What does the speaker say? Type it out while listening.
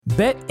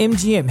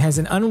BetMGM has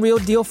an unreal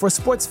deal for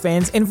sports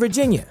fans in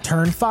Virginia.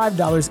 Turn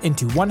 $5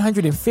 into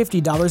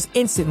 $150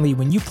 instantly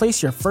when you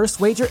place your first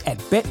wager at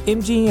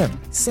BetMGM.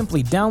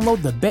 Simply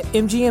download the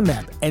BetMGM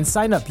app and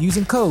sign up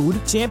using code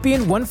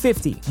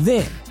Champion150.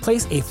 Then,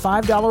 place a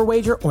 $5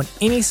 wager on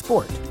any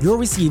sport. You'll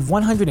receive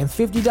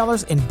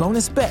 $150 in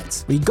bonus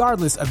bets,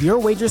 regardless of your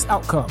wager's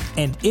outcome.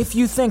 And if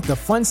you think the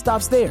fun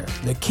stops there,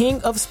 the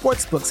King of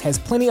Sportsbooks has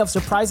plenty of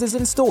surprises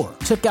in store.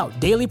 Check out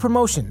daily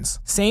promotions,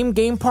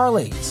 same-game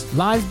parlays,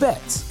 live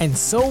bets, and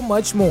so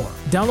much more.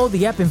 Download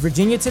the app in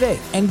Virginia today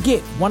and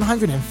get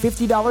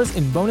 $150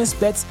 in bonus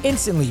bets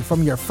instantly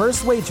from your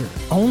first wager.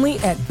 Only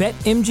at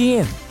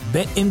BetMGM.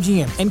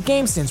 BetMGM and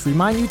GameSense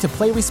remind you to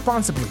play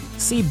responsibly.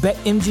 See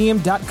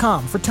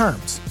BetMGM.com for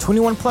terms.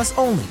 21 plus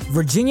only.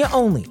 Virginia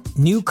only.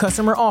 New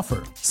customer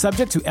offer.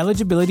 Subject to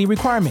eligibility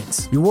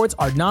requirements. Rewards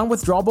are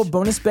non-withdrawable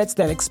bonus bets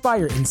that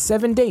expire in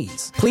 7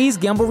 days. Please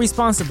gamble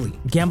responsibly.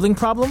 Gambling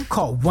problem?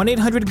 Call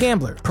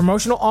 1-800-GAMBLER.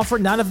 Promotional offer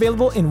not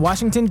available in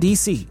Washington,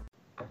 D.C.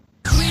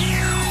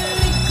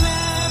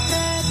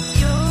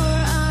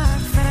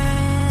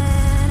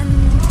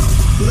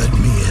 Let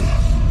me in.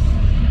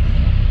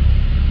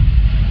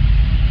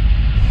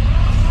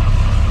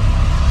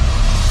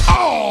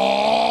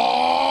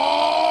 Oh,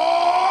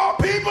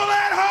 people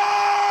at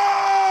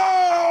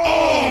home!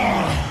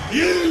 Are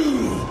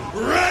you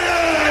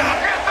ready?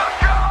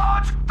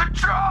 It's the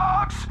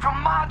drugs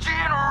from my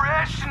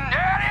generation,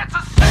 and it's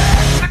a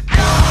sin, the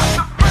gods,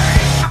 the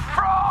fake, the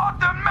fraud,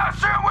 the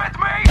messing with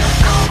me.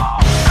 Come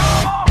on,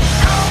 come on,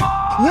 come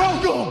on.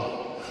 Welcome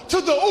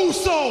to the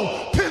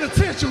Uso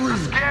Penitentiary.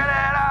 Let's get it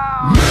out.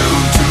 Move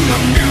to the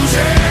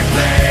music,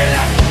 play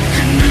that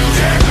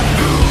music,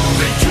 move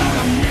it to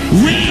the music.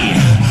 We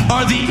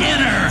are the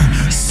inner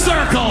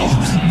circle,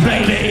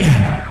 baby.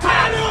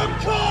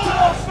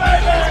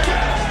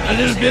 A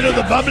little bit of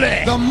the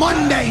bubbly. The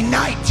Monday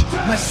Night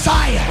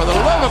Messiah. For the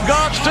love of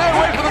God, stay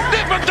away from the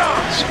different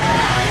dots.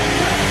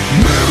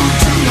 Move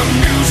to the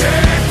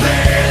music,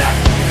 play that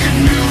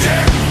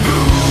music,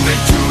 move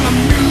it to the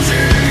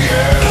music,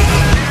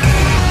 yeah.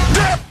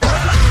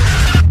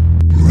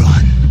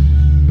 Run.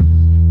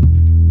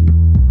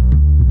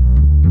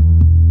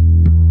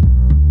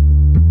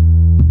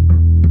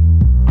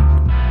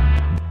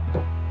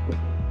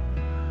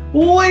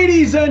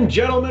 Ladies and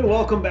gentlemen,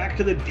 welcome back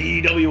to the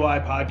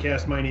DWI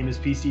podcast. My name is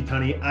PC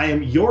Tunney. I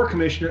am your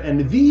commissioner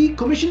and the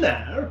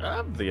commissioner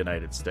Of the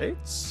United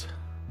States.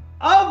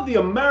 of the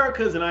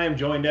Americas, and I am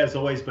joined, as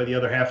always, by the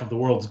other half of the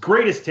world's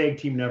greatest tag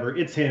team ever.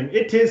 It's him.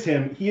 It is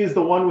him. He is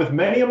the one with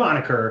many a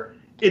moniker.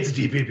 It's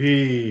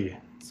DPP.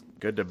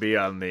 Good to be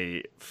on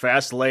the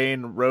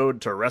Fastlane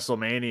road to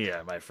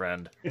WrestleMania, my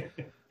friend.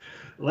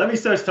 Let me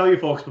start to tell you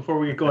folks before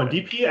we get going.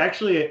 DP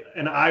actually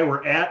and I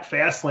were at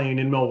Fastlane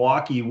in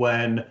Milwaukee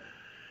when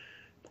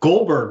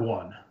Goldberg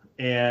won.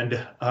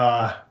 And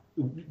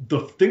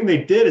the thing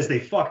they did is they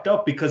fucked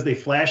up because they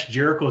flashed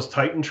Jericho's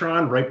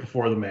Titantron right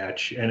before the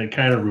match, and it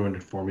kind of ruined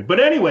it for me. But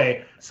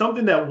anyway,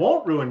 something that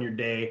won't ruin your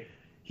day,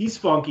 he's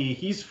funky,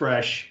 he's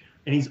fresh,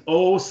 and he's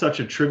such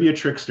a trivia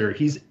trickster.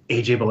 He's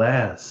AJ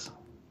Balaz.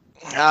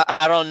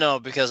 I don't know,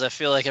 because I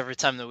feel like every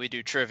time that we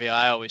do trivia,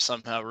 I always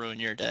somehow ruin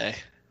your day.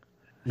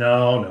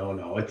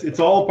 No. It's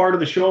all part of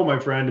the show, my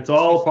friend. It's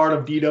all part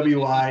of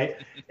DWI.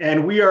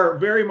 And we are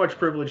very much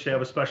privileged to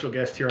have a special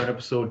guest here on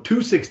episode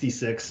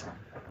 266,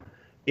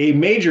 a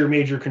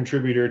major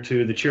contributor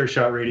to the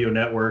Chairshot Radio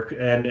Network.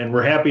 And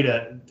we're happy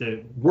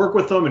to work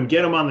with him and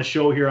get him on the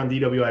show here on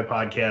DWI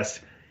Podcast.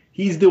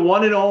 He's the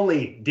one and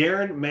only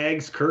Darren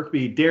Mags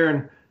Kirkby.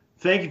 Darren,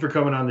 thank you for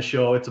coming on the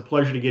show. It's a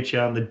pleasure to get you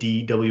on the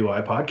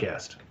DWI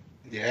Podcast.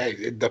 Yeah,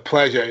 the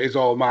pleasure is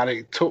all mine.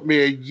 It took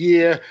me a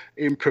year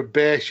in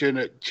probation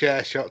at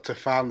Chairshot to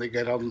finally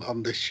get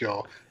on this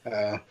show.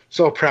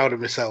 So proud of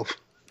myself.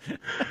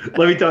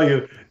 Let me tell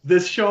you,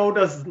 this show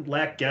doesn't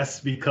lack guests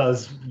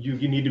because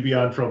you need to be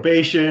on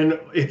probation.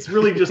 It's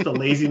really just a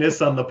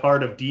laziness on the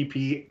part of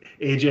DP,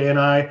 AJ, and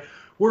I.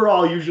 We're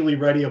all usually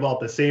ready about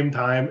the same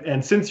time.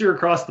 And since you're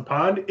across the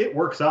pond, it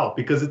works out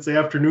because it's the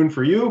afternoon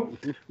for you.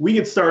 We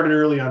get started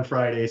early on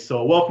Friday,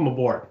 so welcome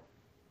aboard.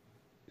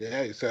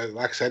 Yeah, it's,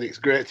 like I said, it's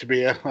great to be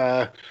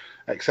here.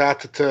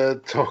 Excited to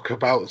talk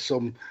about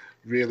some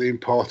really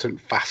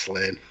important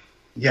Fastlane.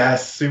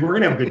 Yes, see, we're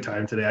going to have a good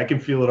time today. I can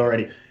feel it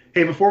already.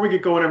 Hey, before we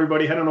get going,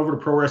 everybody, head on over to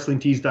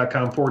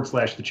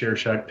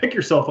ProWrestlingTees.com/TheChairShot. Pick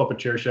yourself up a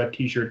Chairshot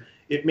t-shirt.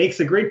 It makes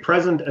a great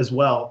present as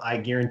well, I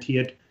guarantee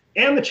it.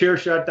 And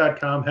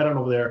TheChairShot.com. Head on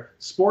over there.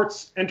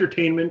 Sports,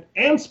 entertainment,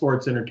 and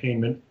sports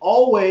entertainment.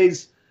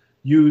 Always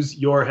use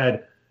your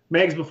head.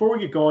 Mags, before we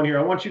get going here,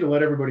 I want you to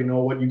let everybody know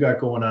what you got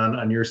going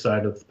on your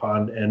side of the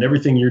pond and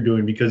everything you're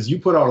doing, because you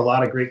put out a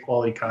lot of great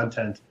quality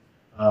content.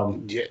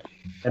 Yeah,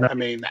 and I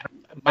mean,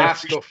 my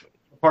stuff,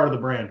 part of the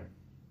brand.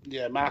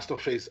 Yeah, my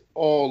stuff is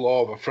all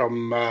over.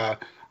 From I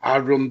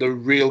run the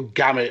real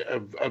gamut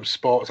of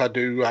sports. I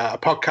do a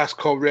podcast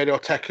called Radio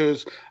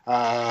Techers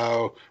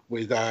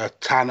with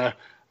Tanner.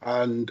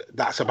 and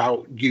that's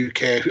about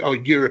UK or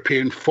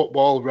European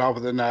football rather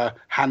than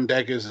hand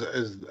egg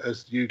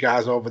as you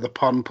guys over the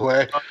pond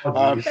play.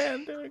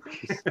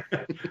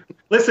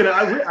 Listen,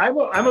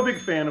 I'm a big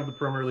fan of the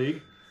Premier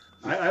League.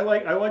 I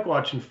like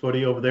watching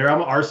footy over there.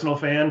 I'm an Arsenal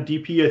fan.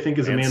 DP, I think,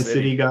 is a Man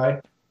City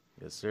guy.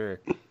 Yes, sir.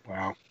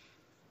 Wow.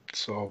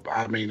 So,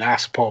 I mean, I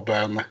support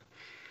Burnley.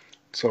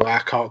 So I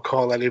can't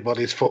call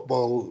anybody's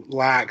football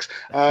likes.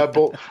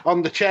 But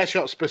on the chair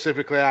shot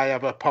specifically, I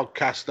have a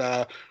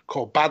podcast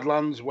called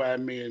Badlands where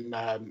me and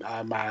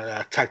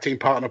my tag team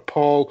partner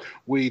Paul,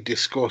 we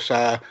discuss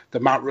the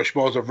Mount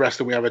Rushmores of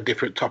wrestling. We have a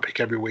different topic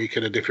every week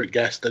and a different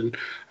guest, and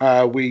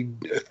we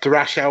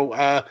thrash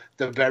out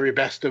the very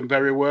best and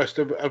very worst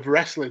of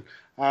wrestling.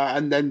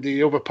 And then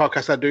the other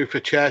podcast I do for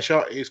chair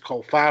shot is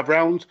called 5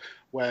 Rounds,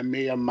 where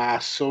me and my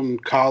son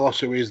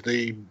Carlos, who is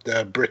the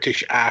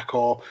British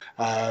Hardcore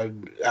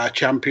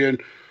champion,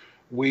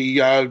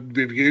 we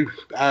review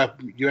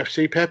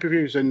UFC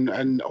pay-per-views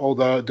and all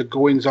the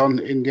goings on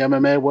in the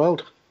MMA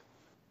world.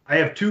 I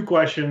have 2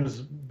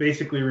 questions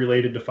basically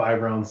related to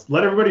 5 Rounds.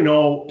 Let everybody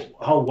know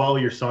how well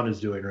your son is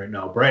doing right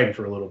now. Brag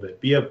for a little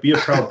bit. Be a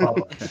proud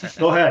papa.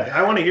 Go ahead.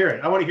 I want to hear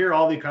it. I want to hear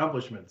all the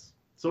accomplishments.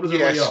 So does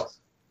everybody else.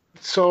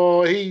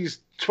 So he's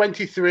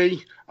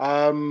 23,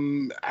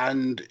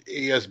 and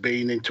he has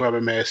been into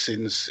MMA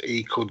since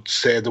he could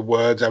say the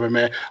words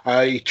MMA.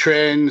 He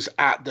trains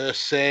at the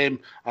same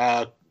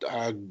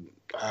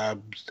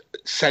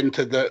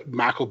centre that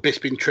Michael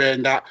Bisping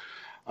trained at.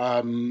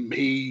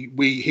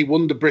 He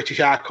won the British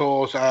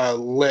Hardcores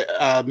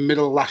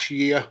middle of last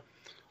year.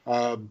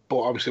 But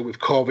obviously with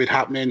COVID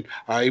happening,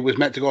 he was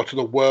meant to go to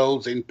the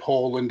Worlds in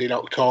Poland in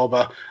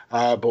October,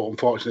 but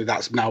unfortunately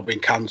that's now been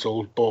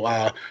cancelled.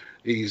 But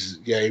he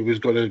was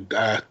going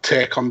to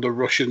take on the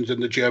Russians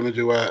and the Germans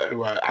who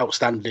are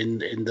outstanding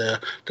in the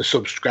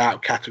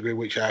sub-scrap category,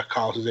 which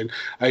Carlos is in.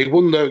 He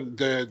won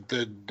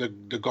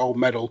the gold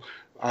medal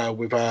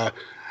with a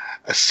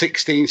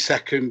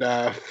 16-second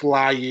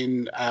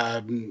flying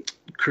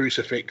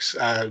crucifix,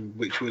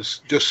 which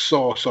was just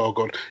so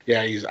good.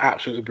 Yeah, he's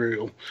absolutely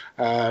brutal.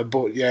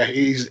 But yeah,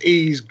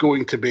 he's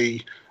going to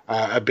be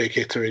a big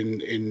hitter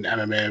in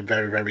MMA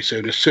very, very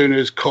soon. As soon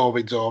as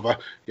COVID's over,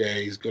 yeah,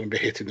 he's going to be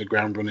hitting the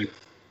ground running.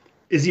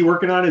 Is he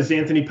working on his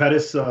Anthony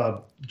Pettis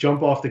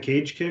jump off the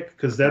cage kick?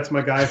 Because that's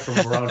my guy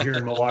from around here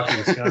in Milwaukee,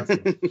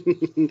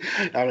 Wisconsin.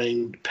 I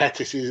mean,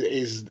 Pettis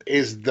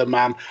is the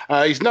man.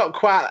 He's not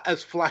quite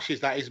as flashy as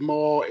that. He's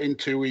more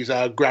into his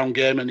ground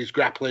game and his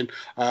grappling,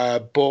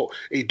 but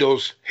he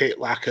does hit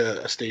like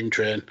a steam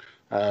train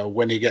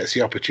when he gets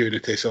the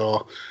opportunity.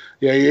 So,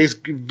 yeah, he is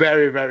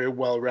very, very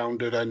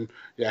well-rounded, and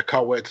yeah, I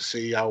can't wait to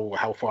see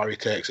how far he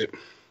takes it.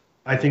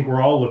 I think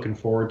we're all looking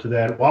forward to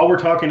that. While we're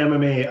talking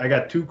MMA, I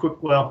got 2 quick,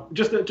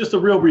 just a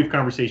real brief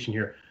conversation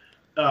here.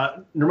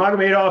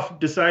 Nurmagomedov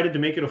decided to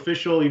make it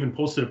official, even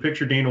posted a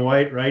picture, Dana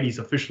White, right? He's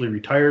officially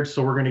retired,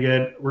 so we're gonna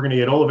get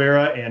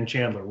Oliveira and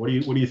Chandler. What do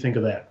you think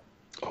of that?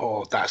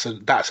 Oh, that's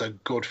a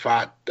good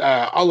fight.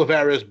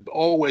 Oliveira's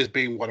always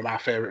been one of my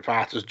favourite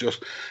fighters,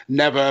 just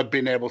never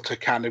been able to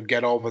kind of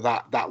get over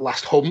that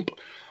last hump.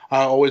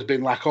 Always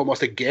been like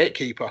almost a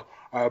gatekeeper.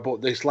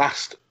 But this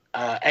last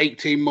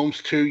 18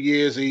 months, 2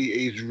 years,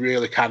 he's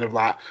really kind of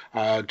like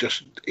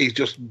he's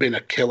just been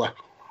a killer.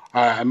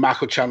 And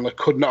Michael Chandler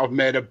could not have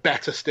made a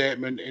better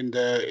statement in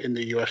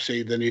the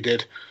UFC than he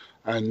did,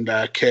 and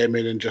came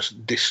in and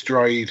just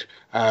destroyed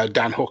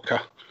Dan Hooker.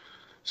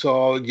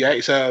 So yeah,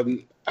 it's a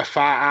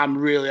fight I'm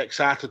really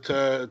excited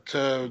to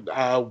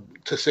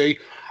see.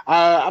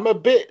 I'm a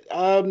bit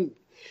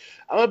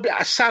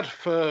sad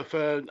for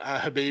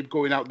Khabib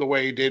going out the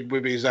way he did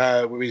with his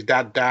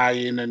dad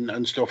dying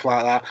and stuff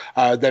like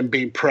that. Then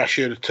being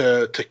pressured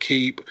to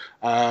keep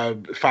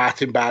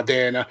fighting by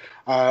Dana,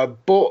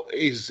 but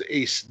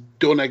he's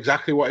done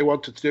exactly what he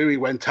wanted to do. He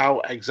went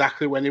out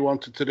exactly when he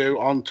wanted to do,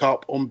 on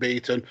top,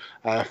 unbeaten.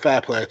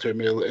 Fair play to him.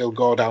 He'll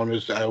go down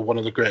as one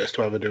of the greatest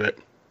to ever do it.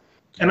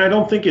 And I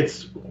don't think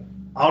it's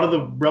out of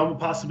the realm of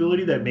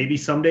possibility that maybe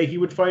someday he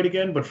would fight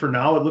again. But for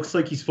now, it looks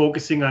like he's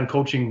focusing on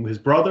coaching his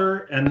brother.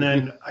 And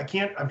then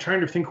I'm trying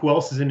to think who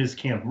else is in his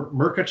camp.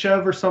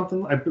 Merkachev or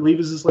something, I believe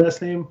is his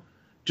last name.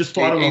 Just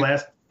fought on the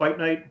last fight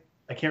night.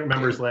 I can't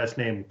remember his last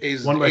name.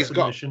 Won by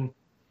submission.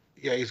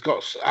 Yeah, he's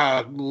got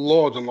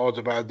loads and loads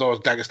of those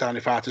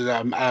Dagestani fighters.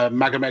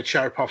 Magomed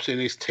Sharapov's in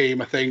his team,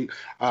 I think.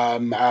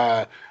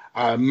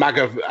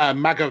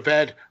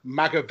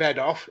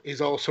 Magavedov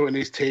is also in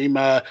his team.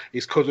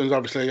 His cousins,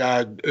 obviously,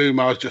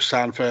 Umar's just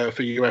signed for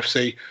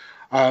UFC.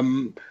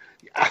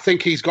 I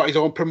think he's got his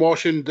own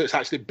promotion that's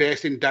actually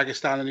based in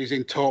Dagestan, and he's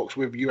in talks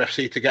with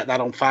UFC to get that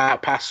on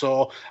Fight Pass.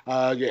 So,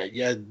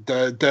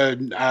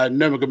 the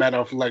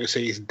Nurmagomedov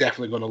legacy is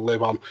definitely going to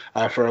live on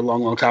for a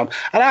long, long time.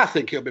 And I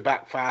think he'll be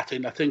back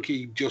fighting. I think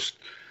he's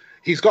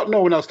got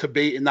no one else to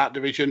beat in that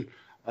division.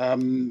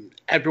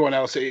 Everyone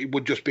else, it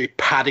would just be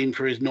padding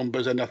for his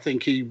numbers, and I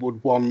think he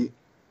would want,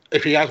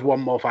 if he has one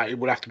more fight, it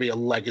would have to be a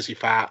legacy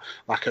fight,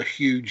 like a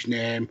huge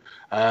name.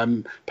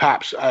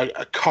 Perhaps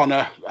a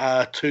Conor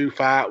 2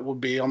 fight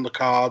would be on the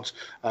cards,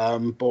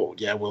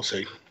 but yeah, we'll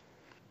see.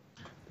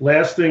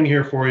 Last thing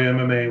here for you,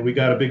 MMA. We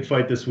got a big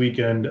fight this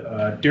weekend.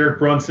 Derek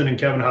Brunson and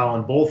Kevin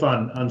Holland, both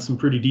on some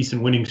pretty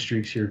decent winning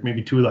streaks here.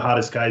 Maybe two of the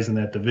hottest guys in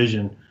that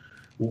division.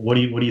 What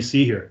do you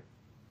see here?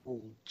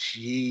 Oh,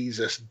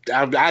 Jesus.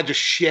 I just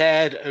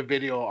shared a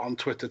video on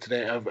Twitter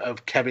today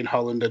of Kevin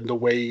Holland and the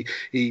way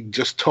he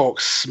just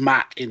talks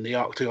smack in the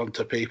octagon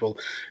to people.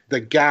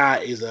 The guy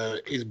is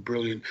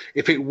brilliant.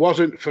 If it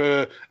wasn't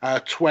for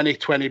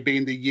 2020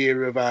 being the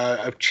year of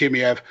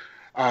Chimiev,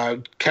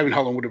 Kevin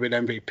Holland would have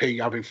been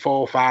MVP, having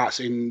 4 fights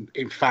in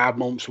 5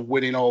 months,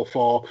 winning all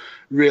 4,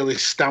 really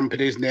stamping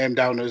his name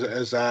down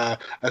as a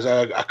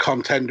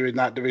contender in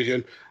that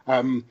division.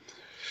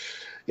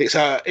 It's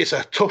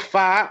a tough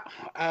fight,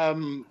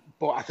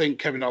 but I think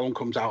Kevin Holland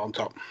comes out on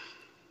top.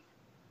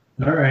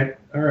 All right.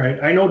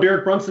 I know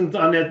Derek Brunson's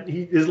on that.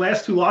 His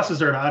last 2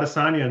 losses are to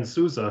Adesanya and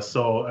Souza.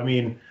 So I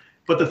mean,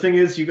 but the thing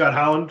is, you got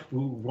Holland,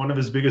 who one of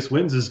his biggest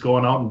wins is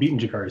going out and beating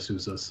Jacare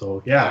Souza.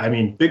 So yeah, I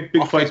mean, big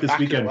fight this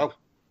weekend. Well.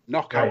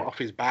 Knockout off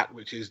his back,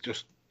 which is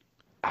just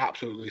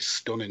absolutely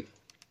stunning.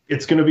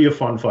 It's going to be a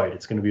fun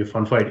fight.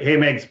 Hey,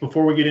 Megs,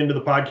 before we get into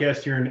the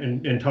podcast here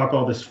and talk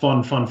all this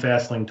fun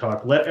Fastlane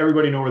talk, let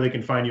everybody know where they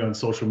can find you on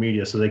social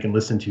media so they can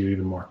listen to you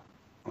even more.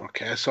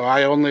 Okay, so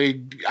I only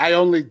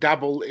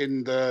dabble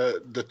in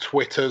the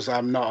Twitters.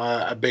 I'm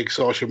not a big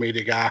social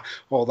media guy.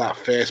 All that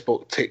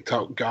Facebook,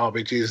 TikTok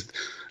garbage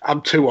I'm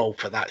too old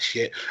for that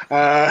shit.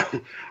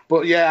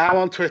 But yeah, I'm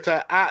on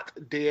Twitter at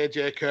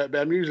DAJ Kirkby.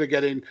 I'm usually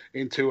getting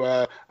into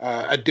a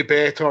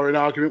debate or an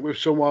argument with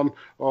someone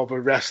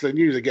over wrestling,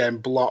 usually getting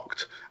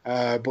blocked.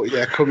 But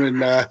yeah, come and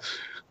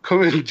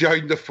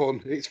join the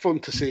fun. It's fun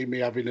to see me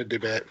having a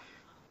debate.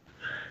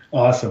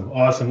 Awesome.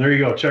 There you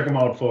go. Check them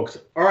out, folks.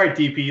 All right,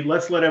 DP,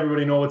 let's let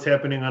everybody know what's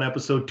happening on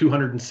episode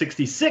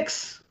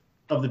 266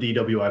 of the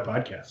DWI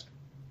podcast.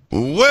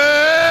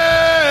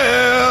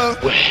 Well,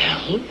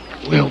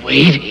 We're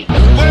waiting.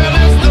 well,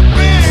 it's the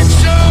big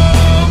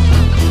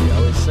show. We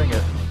always sing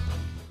it.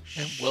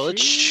 Well,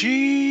 it's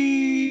cheats.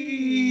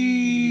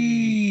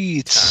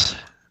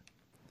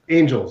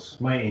 Angels,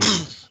 my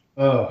angels.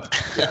 Oh.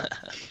 Yeah.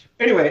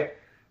 Anyway,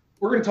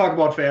 we're going to talk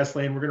about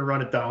Fastlane. We're going to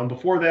run it down.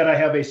 Before that, I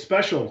have a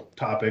special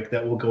topic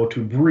that we'll go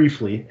to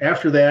briefly.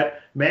 After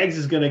that, Mags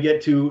is going to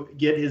get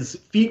his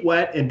feet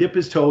wet and dip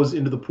his toes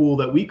into the pool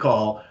that we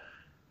call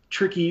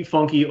Tricky,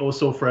 Funky, Oh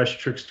So Fresh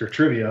Trickster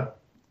Trivia.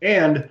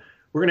 And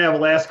we're going to have a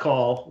last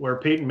call where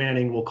Peyton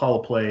Manning will call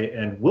a play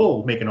and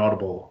we'll make an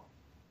audible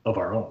of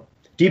our own.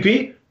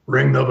 DP,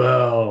 ring the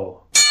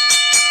bell.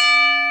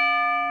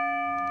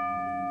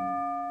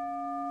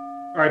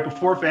 All right,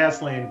 before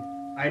Fastlane,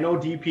 I know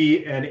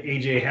DP and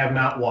AJ have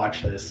not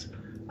watched this.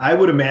 I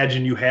would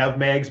imagine you have,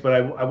 Mags, but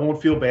I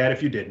won't feel bad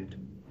if you didn't.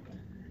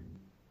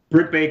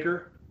 Britt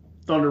Baker,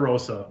 Thunder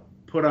Rosa,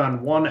 put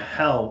on one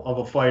hell of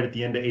a fight at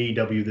the end of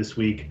AEW this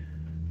week.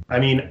 I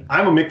mean,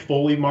 I'm a Mick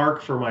Foley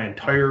mark for my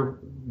entire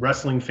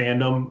wrestling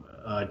fandom.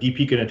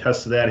 DP can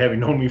attest to that, having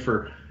known me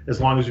for as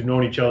long as we've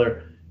known each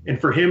other. And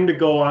for him to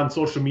go on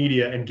social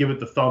media and give it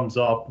the thumbs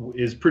up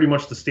is pretty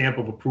much the stamp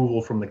of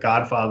approval from the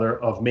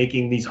godfather of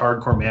making these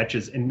hardcore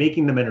matches and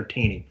making them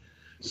entertaining.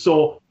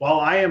 So while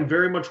I am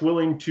very much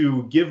willing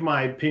to give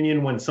my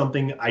opinion when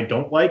something I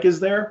don't like is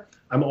there,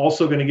 I'm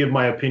also going to give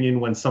my opinion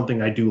when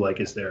something I do like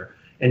is there.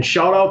 And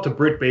shout out to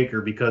Britt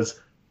Baker,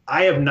 because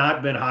I have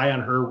not been high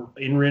on her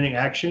in-ring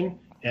action,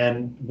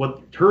 and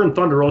what her and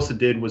Thunder Rosa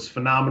did was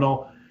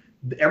phenomenal.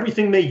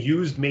 Everything they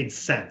used made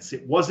sense.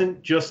 It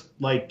wasn't just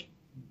like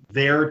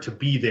there to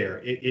be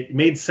there. It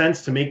made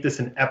sense to make this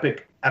an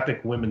epic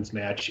women's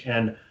match,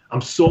 and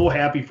I'm so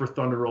happy for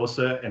Thunder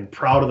Rosa and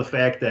proud of the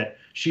fact that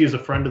she is a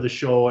friend of the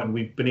show, and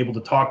we've been able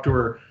to talk to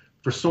her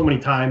for so many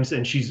times,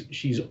 and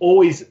she's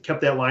always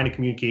kept that line of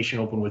communication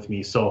open with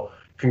me. So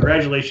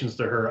congratulations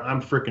to her.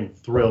 I'm freaking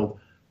thrilled.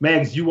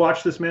 Mags, you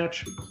watched this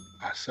match?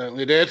 I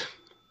certainly did.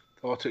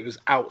 Thought it was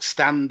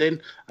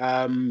outstanding.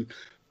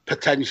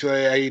 Potentially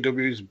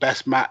AEW's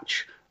best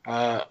match,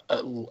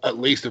 at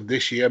least of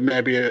this year,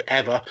 maybe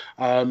ever.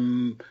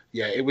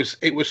 Yeah, it was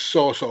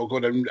so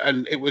good,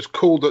 and it was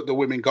cool that the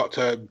women got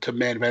to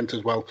main event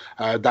as well.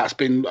 That's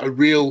been a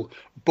real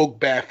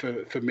bugbear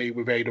for me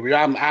with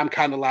AEW. I'm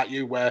kind of like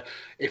you, where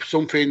if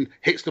something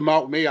hits the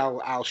mark with me,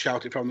 I'll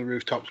shout it from the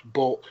rooftops.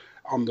 But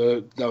on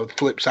the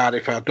flip side,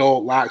 if I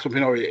don't like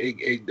something or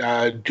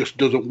it just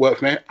doesn't work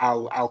for me,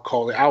 I'll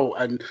call it out,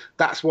 and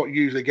that's what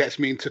usually gets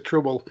me into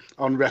trouble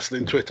on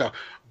wrestling Twitter.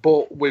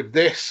 But with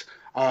this,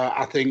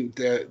 I think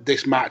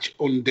this match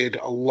undid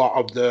a lot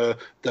of the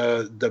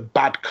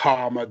bad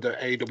karma that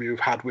AEW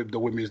have had with the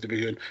women's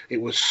division. It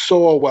was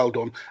so well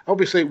done.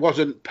 Obviously, it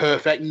wasn't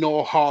perfect.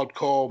 No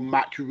hardcore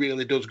match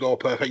really does go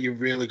perfect. You've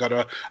really got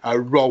to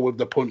roll with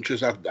the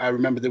punches. I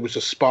remember there was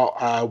a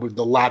spot with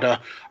the ladder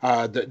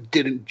that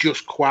didn't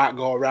just quite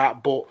go right,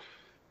 but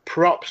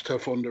props to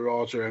Thunder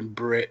Rosa and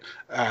Britt.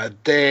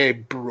 They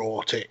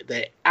brought it.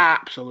 They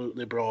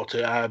absolutely brought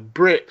it.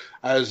 Britt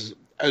has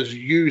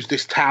used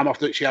this time off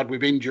that she had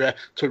with injury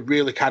to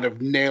really kind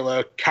of nail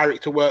her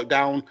character work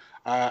down.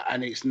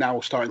 and it's now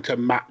starting to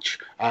match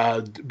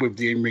with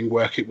the in-ring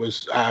work. It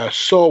was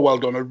so well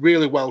done, a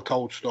really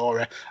well-told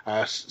story,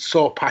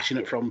 so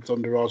passionate from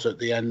Thunder Rosa at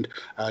the end.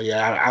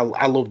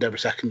 I loved every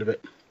second of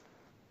it.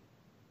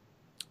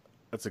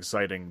 That's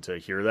exciting to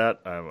hear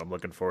that. I'm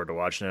looking forward to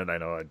watching it. I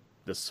know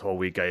this whole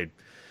week I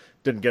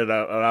didn't get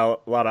a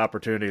lot of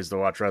opportunities to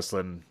watch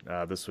wrestling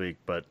this week,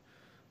 but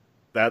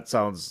that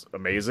sounds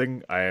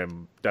amazing. I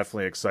am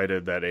definitely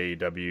excited that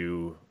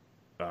AEW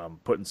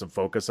putting some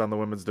focus on the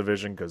women's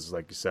division because,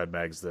 like you said,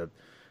 Mags, that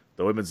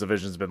the women's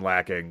division's been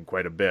lacking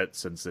quite a bit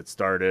since it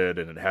started,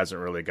 and it hasn't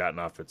really gotten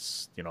off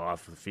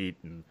off the feet.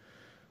 And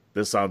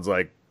this sounds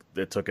like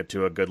it took it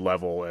to a good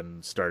level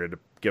and started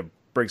to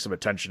bring some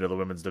attention to the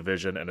women's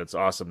division. And it's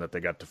awesome that they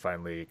got to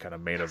finally kind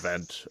of main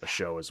event a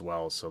show as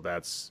well. So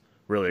that's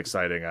really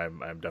exciting.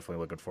 I'm definitely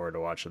looking forward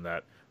to watching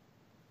that.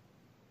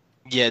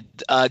 Yeah,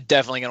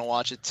 definitely going to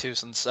watch it too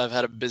since I've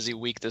had a busy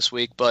week this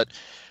week. But,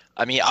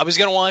 I mean, I was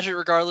going to watch it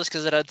regardless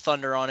because it had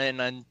Thunder on it,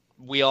 and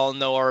we all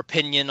know our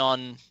opinion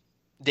on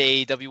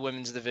the AEW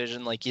women's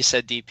division, like you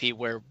said, DP,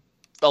 where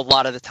a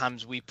lot of the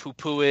times we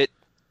poo-poo it,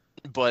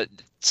 but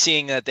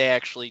seeing that they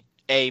actually,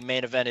 A,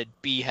 main evented,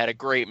 B, had a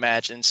great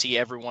match, and C,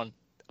 everyone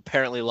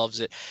apparently loves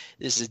it,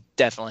 this is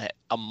definitely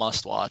a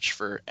must-watch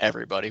for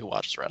everybody who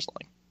watches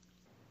wrestling.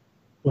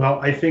 Well,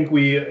 I think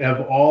we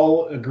have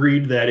all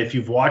agreed that if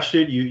you've watched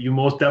it, you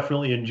most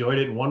definitely enjoyed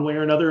it in one way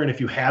or another. And if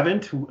you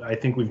haven't, I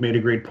think we've made a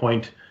great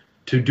point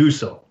to do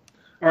so.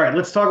 All right,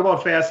 let's talk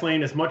about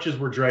Fastlane as much as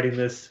we're dreading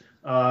this.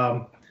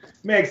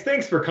 Mags,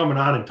 thanks for coming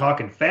on and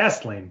talking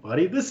Fastlane,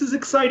 buddy. This is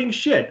exciting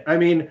shit. I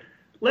mean,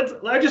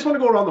 I just want to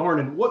go around the horn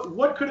and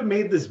what could have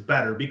made this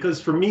better? Because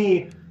for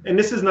me, and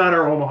this is not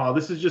our Omaha,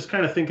 this is just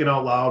kind of thinking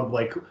out loud.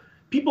 Like,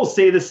 people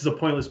say this is a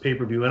pointless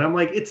pay-per-view, and I'm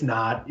like, it's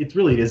not. It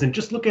really isn't.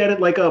 Just look at it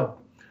like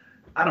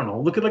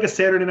look at like a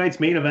Saturday night's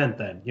main event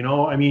then,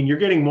 I mean, you're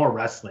getting more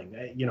wrestling,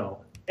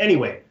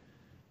 Anyway,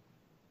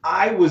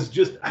 I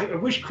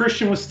wish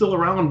Christian was still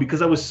around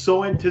because I was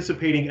so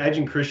anticipating Edge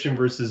and Christian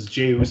versus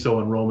Jey Uso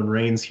and Roman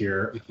Reigns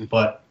here.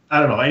 But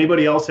I don't know.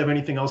 Anybody else have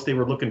anything else they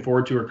were looking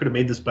forward to or could have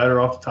made this better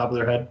off the top of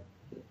their head?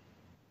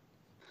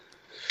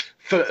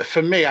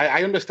 For me,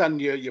 I understand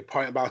your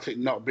point about it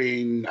not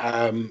being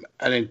an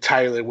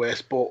entirely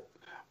waste, but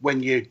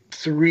when you're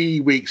 3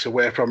 weeks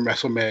away from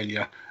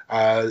WrestleMania,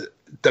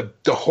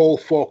 the whole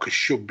focus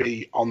should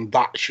be on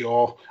that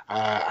show,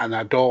 and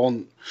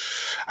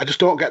I just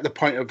don't get the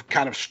point of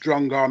kind of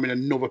strong arming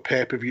another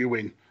pay-per-view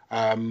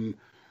in,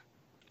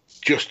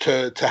 just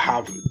to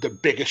have the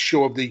biggest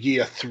show of the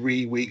year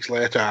 3 weeks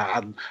later.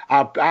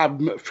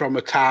 I'm from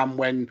a time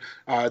when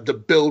the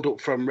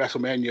build-up from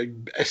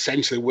WrestleMania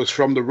essentially was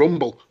from the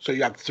Rumble, so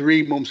you had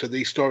 3 months of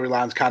these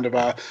storylines kind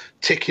of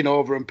ticking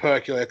over and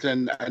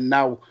percolating, and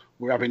now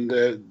we're having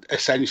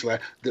essentially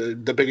the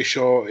biggest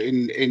show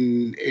in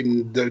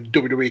the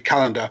WWE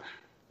calendar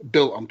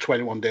built on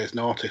 21 days'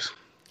 notice.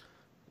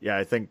 Yeah,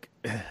 I think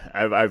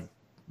I've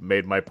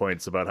made my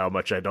points about how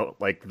much I don't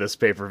like this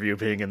pay-per-view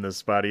being in this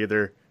spot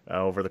either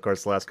over the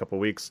course of the last couple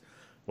of weeks.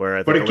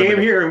 But it came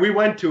here and we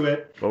went to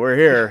it. But we're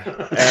here,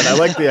 and I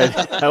like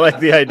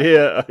the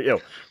idea.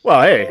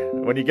 Well, hey,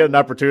 when you get an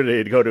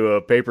opportunity to go to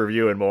a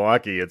pay-per-view in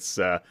Milwaukee, it's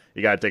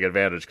you got to take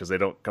advantage because they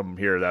don't come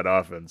here that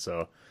often.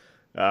 So.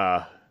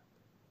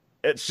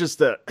 It's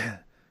just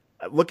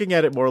looking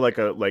at it more like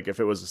if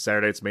it was a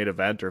Saturday night's main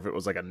event or if it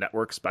was like a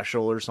network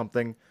special or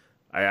something,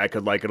 I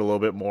could like it a little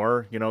bit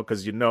more,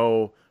 because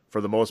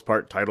for the most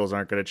part titles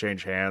aren't going to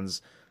change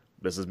hands.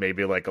 This is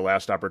maybe like a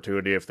last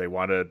opportunity if they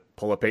want to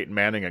pull a Peyton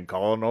Manning and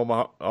call an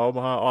Omaha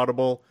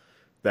audible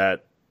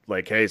that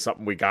like, hey,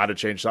 something we got to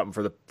change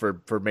something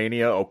for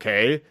Mania,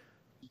 okay.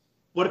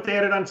 What if they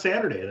had it on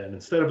Saturday then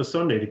instead of a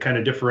Sunday to kind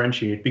of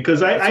differentiate?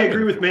 Because I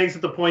agree with Megs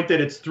at the point that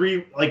it's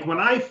 3. Like when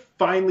I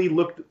finally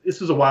looked, this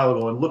was a while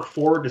ago, and looked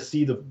forward to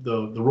see the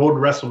Road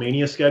to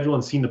WrestleMania schedule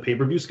and seeing the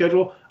pay-per-view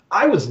schedule,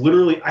 I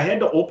had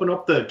to open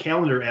up the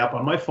calendar app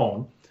on my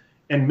phone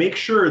and make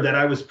sure that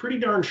I was pretty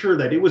darn sure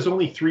that it was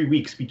only 3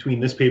 weeks between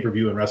this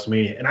pay-per-view and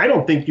WrestleMania. And I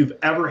don't think you've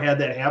ever had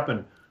that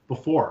happen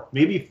before.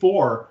 Maybe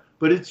 4,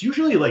 but it's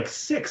usually like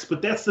 6.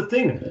 But that's the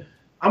thing.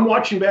 I'm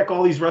watching back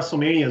all these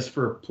WrestleManias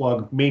for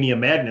plug Mania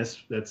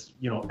Madness. That's,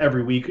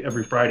 every week,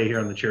 every Friday here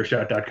on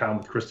thechairshot.com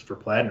with Christopher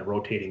Platt and a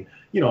rotating,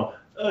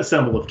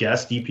 assemble of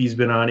guests. DP's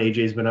been on,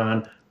 AJ's been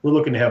on. We're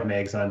looking to have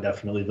Mags on,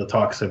 definitely. The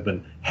talks have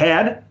been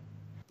had.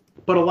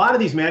 But a lot of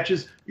these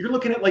matches, you're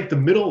looking at like the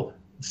middle,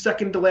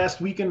 second to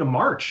last weekend of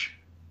March.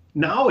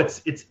 Now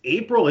it's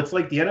April. It's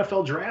like the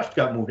NFL draft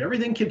got moved.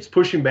 Everything keeps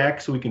pushing back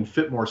so we can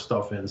fit more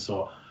stuff in.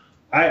 So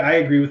I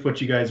agree with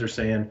what you guys are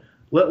saying.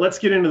 Let's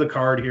get into the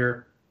card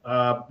here.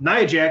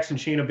 Nia Jax and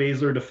Shayna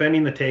Baszler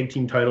defending the tag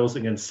team titles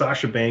against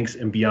Sasha Banks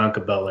and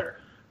Bianca Belair.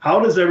 How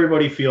does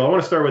everybody feel? I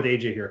want to start with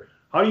AJ here.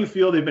 How do you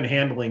feel they've been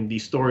handling the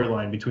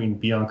storyline between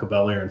Bianca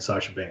Belair and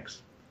Sasha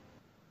Banks?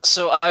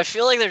 So I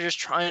feel like they're just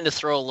trying to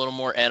throw a little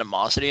more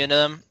animosity into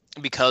them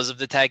because of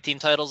the tag team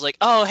titles. Like,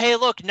 oh, hey,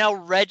 look, now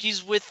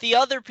Reggie's with the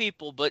other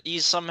people, but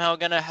he's somehow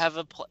going to have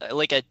a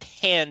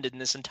hand in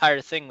this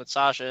entire thing with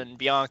Sasha and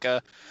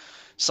Bianca.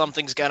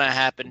 something's going to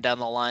happen down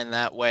the line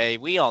that way.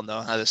 We all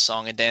know how this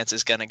song and dance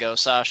is going to go.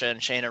 Sasha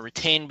and Shayna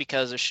retain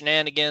because of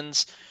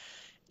shenanigans,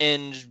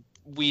 and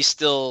we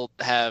still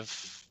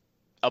have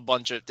a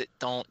bunch of...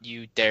 Don't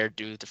you dare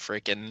do the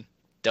freaking...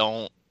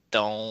 Don't.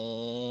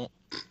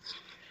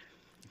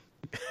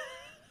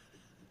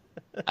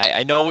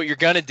 I know what you're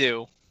going to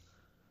do.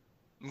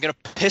 I'm going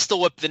to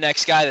pistol whip the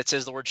next guy that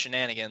says the word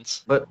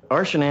shenanigans. But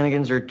our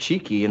shenanigans are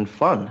cheeky and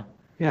fun.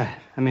 Yeah,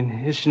 I mean,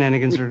 his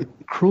shenanigans are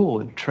cruel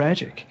and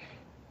tragic.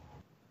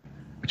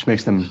 Which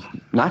makes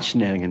them not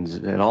shenanigans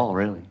at all,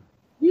 really.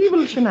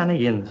 Evil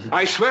shenanigans.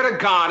 I swear to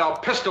God, I'll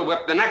pistol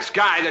whip the next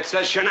guy that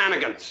says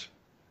shenanigans.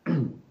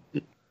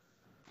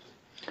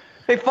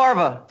 Hey,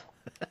 Farva,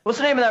 what's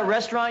the name of that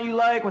restaurant you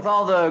like with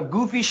all the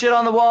goofy shit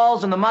on the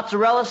walls and the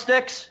mozzarella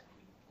sticks?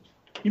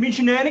 You mean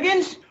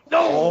shenanigans?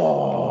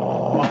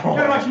 No! You're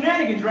talking about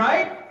shenanigans,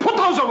 right? Put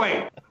those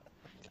away!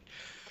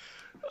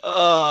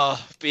 But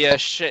yeah,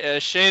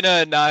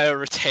 Shayna and Nia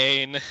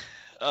retain.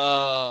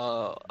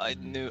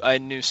 I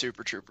knew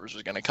Super Troopers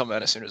was gonna come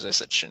out as soon as I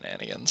said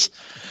shenanigans.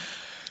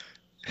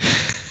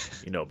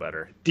 You know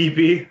better.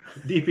 DP,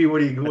 what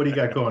do you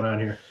got going on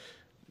here?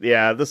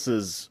 Yeah, this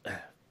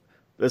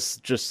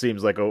just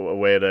seems like a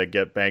way to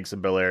get Banks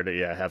and Belair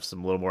to have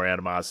some little more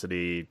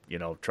animosity.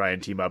 Try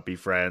and team up, be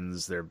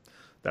friends.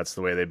 That's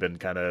the way they've been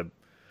kind of,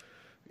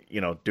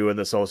 doing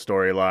this whole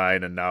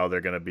storyline, and now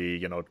they're going to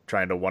be,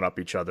 trying to one up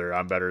each other.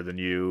 I'm better than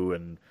you,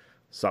 and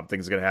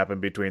something's going to happen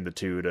between the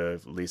two to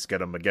at least get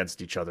them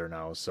against each other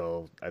now.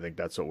 So I think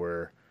that's what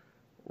we're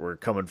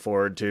coming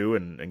forward to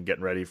and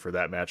getting ready for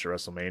that match at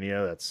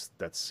WrestleMania.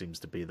 That seems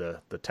to be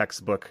the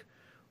textbook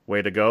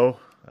way to go.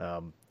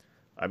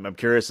 I'm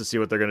curious to see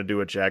what they're going to do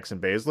with Jackson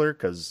Baszler,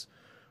 because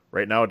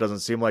right now it doesn't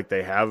seem like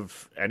they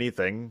have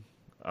anything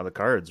on the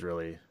cards,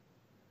 really.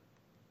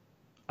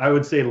 I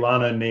would say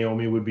Lana and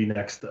Naomi would be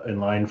next in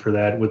line for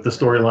that. With the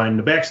storyline,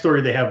 the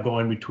backstory they have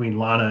going between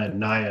Lana and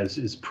Nia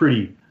is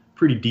pretty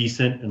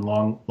decent and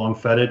long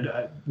fetid.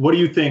 What do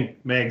you think,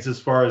 Mags,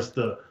 as far as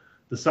the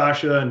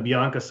Sasha and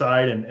Bianca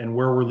side and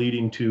where we're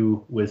leading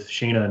to with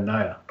Shayna and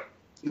Nia?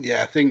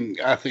 Yeah,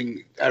 I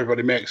think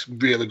everybody makes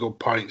really good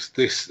points.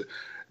 This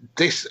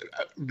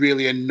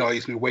really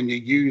annoys me when you're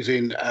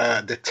using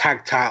the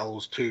tag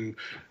titles to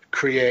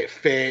create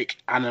fake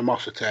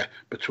animosity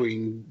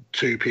between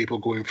two people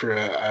going for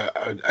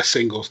a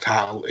singles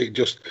title.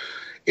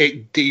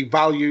 It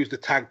devalues the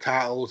tag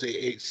titles.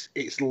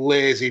 It's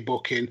lazy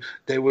booking.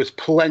 There was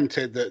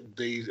plenty that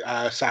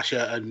the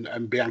Sasha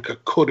and Bianca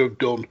could have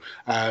done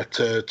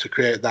to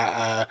create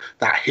that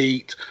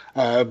heat,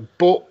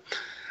 but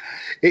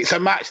it's a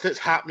match that's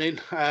happening.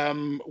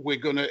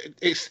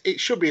 It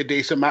should be a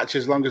decent match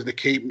as long as they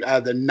keep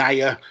the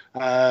Nia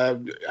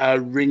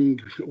ring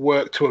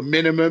work to a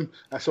minimum,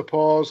 I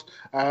suppose.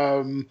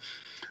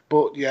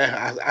 But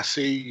yeah, I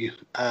see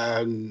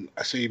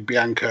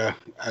Bianca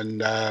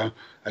and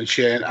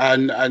Shane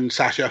and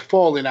Sasha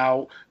falling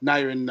out.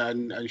 Nia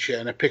and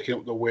Shane are picking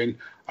up the win.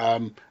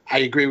 I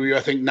agree with you.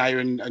 I think Nia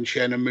and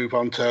Shayna move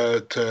on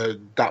to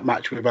that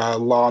match with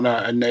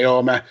Lana and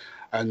Naomi.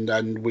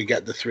 And we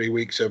get the 3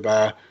 weeks of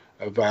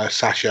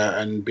Sasha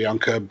and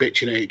Bianca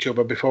bitching at each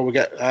other before we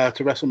get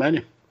to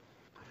WrestleMania.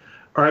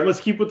 All right,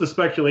 let's keep with the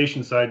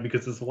speculation side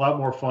because it's a lot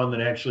more fun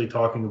than actually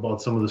talking about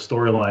some of the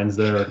storylines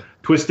that are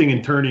twisting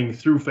and turning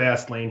through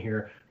Fastlane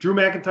here. Drew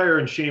McIntyre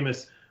and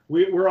Sheamus,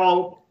 we're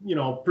all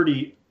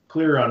pretty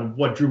clear on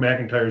what Drew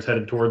McIntyre is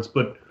headed towards,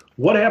 but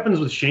what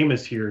happens with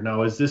Sheamus here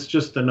now? Is this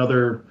just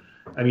another...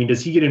 I mean,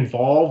 does he get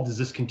involved? Does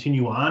this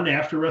continue on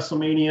after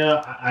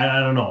WrestleMania? I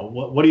don't know.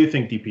 What do you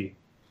think, DP?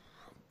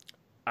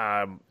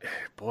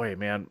 Boy,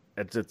 man,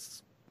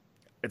 it's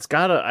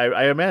gotta.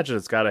 I imagine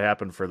it's gotta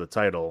happen for the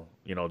title,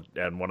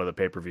 and one of the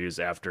pay-per-views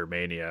after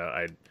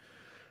Mania.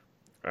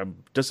 I'm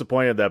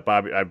disappointed that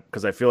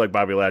because I feel like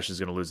Bobby Lashley's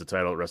going to lose the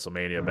title at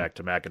WrestleMania back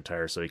to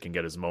McIntyre, so he can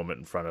get his moment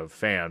in front of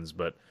fans.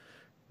 But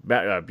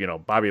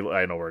Bobby,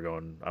 I know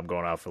I'm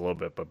going off a little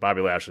bit, but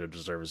Bobby Lashley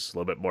deserves a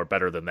little bit more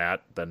better than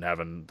that, than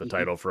having the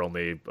title for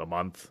only a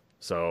month.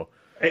 So.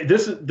 Hey,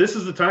 this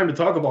is the time to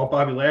talk about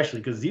Bobby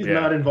Lashley because he's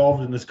not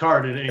involved in this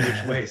card in any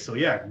which way. So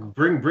yeah,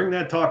 bring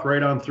that talk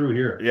right on through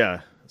here. Yeah.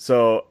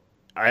 So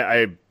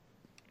I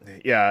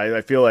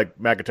feel like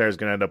McIntyre's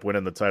going to end up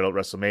winning the title at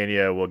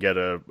WrestleMania. We'll get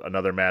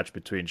another match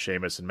between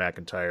Sheamus and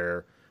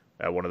McIntyre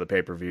at one of the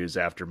pay-per-views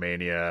after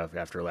Mania,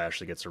 after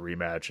Lashley gets a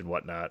rematch and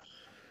whatnot.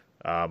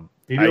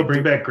 Maybe he'll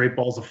bring back Great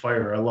Balls of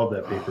Fire. I love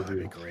that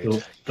pay-per-view.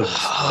 Great. The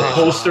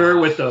poster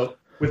with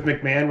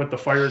McMahon with the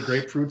fire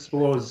grapefruits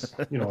below his,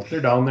 they're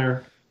down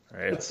there.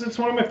 Right. It's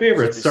one of my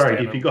favorites. Sorry,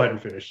 DP, go ahead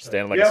and finish.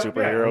 Standing like a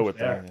superhero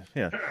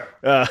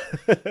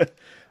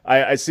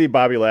I see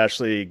Bobby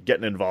Lashley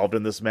getting involved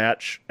in this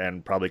match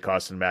and probably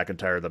costing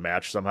McIntyre the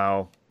match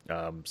somehow,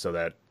 so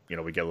that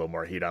we get a little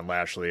more heat on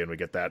Lashley and we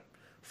get that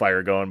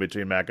fire going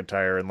between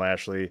McIntyre and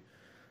Lashley.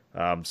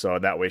 So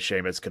that way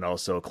Sheamus can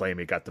also claim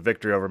he got the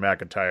victory over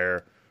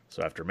McIntyre.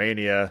 So after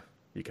Mania,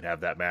 you can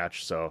have that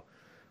match. So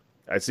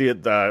I see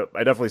it. I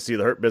definitely see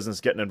the Hurt Business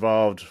getting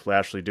involved.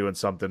 Lashley doing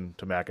something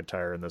to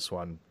McIntyre in this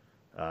one.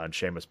 and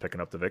Sheamus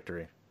picking up the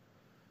victory.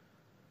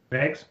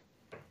 Thanks.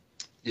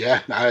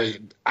 Yeah, I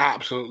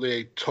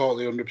absolutely,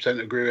 totally,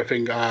 100% agree. I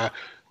think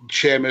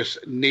Sheamus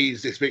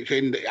needs this victory.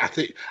 And I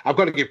think I've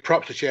got to give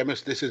props to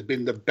Sheamus. This has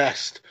been the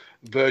best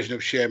version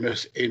of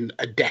Sheamus in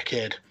a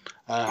decade.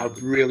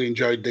 I've really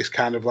enjoyed this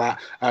kind of like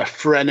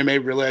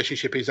frenemy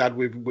relationship he's had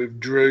with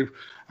Drew.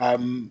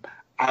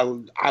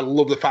 I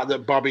love the fact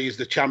that Bobby is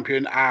the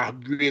champion. I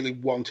really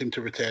want him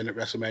to retain at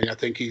WrestleMania. I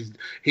think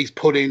he's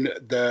put in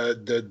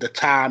the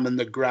time and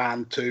the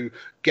grind to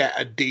get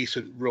a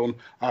decent run.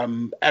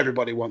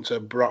 Everybody wants a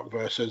Brock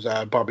versus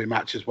Bobby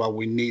match as well.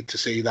 We need to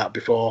see that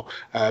before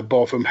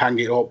both of them hang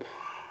it up.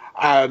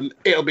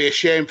 It'll be a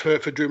shame for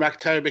Drew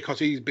McIntyre because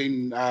he's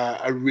been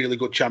a really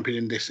good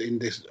champion in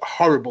this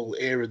horrible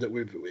era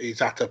that he's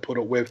had to put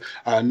up with,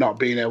 not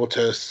being able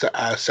to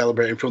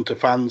celebrate in front of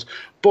fans.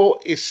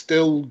 But he's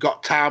still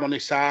got time on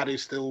his side. He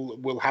still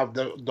will have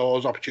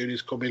those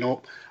opportunities coming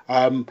up.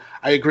 I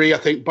agree. I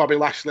think Bobby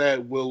Lashley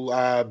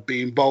will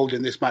be involved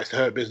in this match. The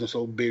Hurt Business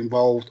will be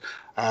involved.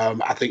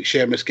 I think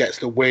Sheamus gets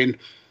the win.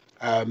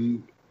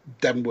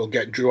 Then we'll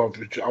get Drew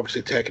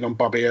obviously taking on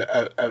Bobby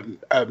at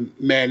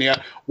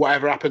Mania.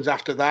 Whatever happens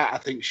after that, I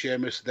think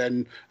Sheamus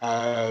then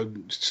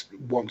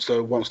wants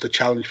to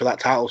challenge for that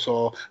title.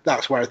 So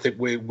that's where I think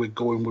we're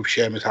going with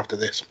Sheamus after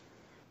this.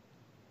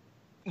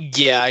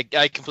 Yeah,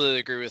 I completely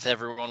agree with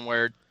everyone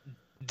where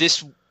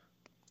this,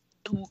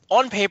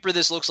 on paper,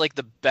 this looks like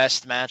the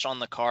best match on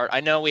the card. I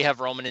know we have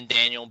Roman and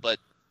Daniel, but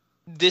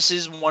this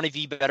is one of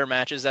the better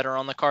matches that are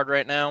on the card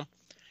right now.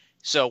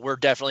 So we're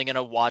definitely going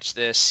to watch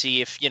this,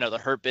 see if, the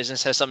Hurt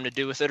Business has something to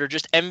do with it, or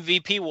just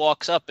MVP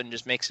walks up and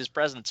just makes his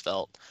presence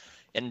felt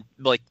and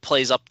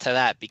plays up to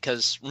that.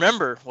 Because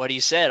remember what he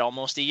said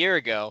almost a year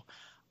ago,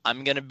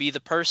 I'm going to be the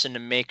person to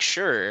make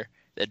sure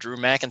that Drew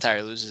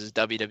McIntyre loses his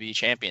WWE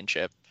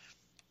Championship.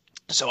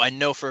 So I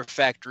know for a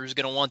fact Drew's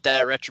going to want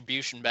that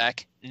retribution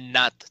back,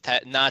 not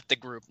the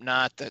group,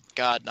 not the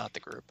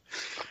group.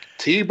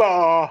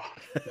 T-Bar.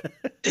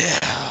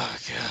 Oh,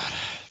 God.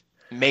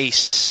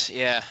 Mace,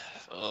 yeah.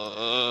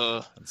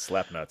 And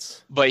slap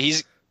nuts. But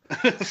he's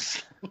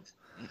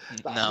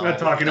We're not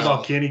talking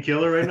about Kenny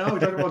Killer right now. We're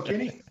talking about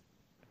Kenny.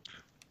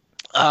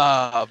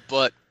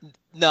 But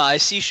no, I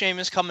see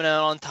Sheamus coming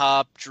out on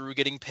top, Drew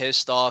getting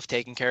pissed off,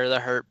 taking care of the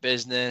Hurt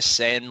Business,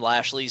 saying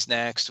Lashley's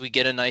next. We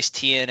get a nice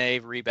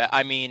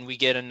TNA we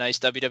get a nice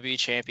WWE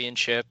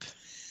Championship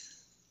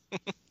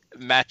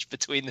match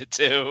between the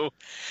two.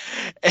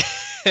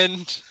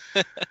 And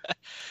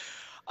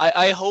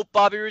I hope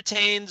Bobby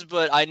retains,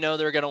 but I know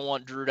they're going to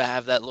want Drew to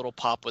have that little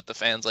pop with the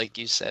fans, like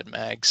you said,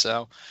 Mag.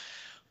 So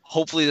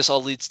hopefully this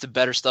all leads to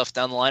better stuff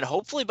down the line.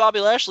 Hopefully Bobby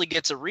Lashley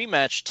gets a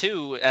rematch,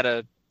 too, at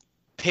a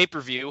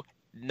pay-per-view.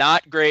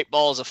 Not Great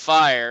Balls of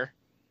Fire.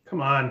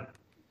 Come on.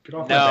 Get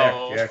off my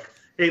back, Jack.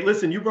 Hey,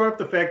 listen, you brought up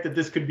the fact that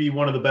this could be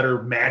one of the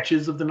better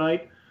matches of the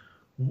night.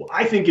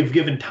 I think if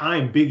given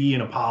time, Big E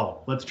and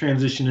Apollo, let's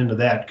transition into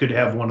that, could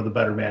have one of the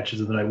better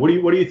matches of the night. What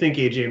do you think,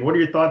 AJ? And what are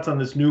your thoughts on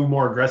this new,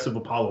 more aggressive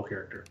Apollo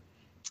character?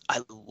 I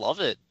love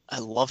it. I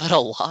love it a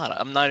lot.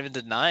 I'm not even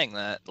denying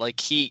that.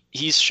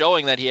 He's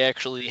showing that he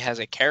actually has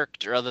a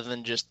character other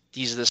than just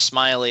he's the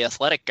smiley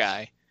athletic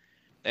guy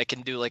that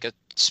can do a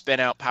spin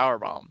out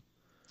powerbomb.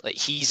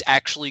 He's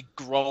actually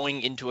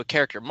growing into a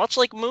character, much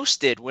like Moose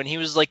did when he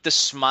was the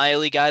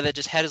smiley guy that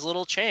just had his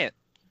little chant.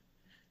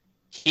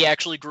 He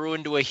actually grew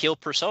into a heel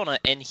persona,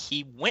 and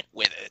he went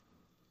with it.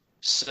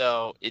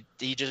 So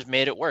he just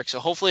made it work.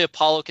 So hopefully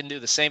Apollo can do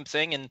the same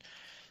thing. And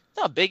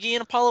Big E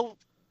and Apollo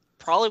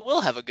probably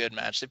will have a good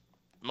match. They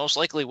most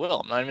likely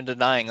will. I'm not even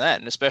denying that,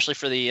 and especially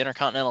for the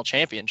Intercontinental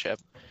Championship.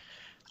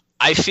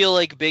 I feel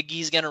like Big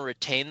E's going to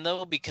retain,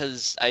 though,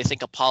 because I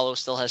think Apollo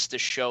still has to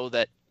show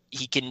that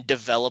he can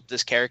develop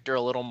this character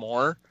a little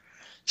more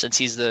since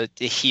he's the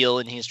heel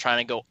and he's trying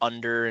to go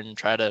under and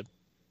try to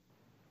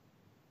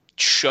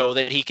show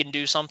that he can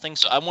do something.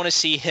 So I want to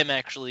see him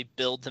actually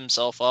build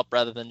himself up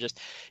rather than just,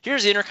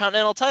 here's the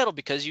Intercontinental title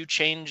because you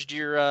changed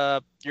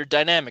your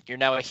dynamic. You're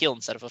now a heel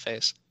instead of a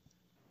face.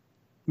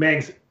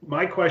 Mags,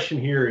 my question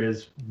here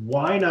is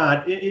why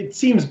not? It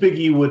seems Big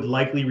E would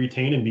likely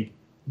retain and be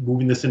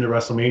moving this into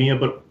WrestleMania,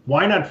 but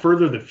why not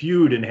further the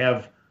feud and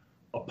have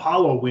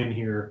Apollo win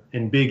here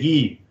and Big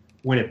E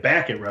win it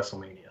back at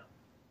WrestleMania?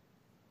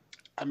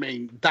 I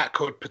mean, that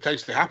could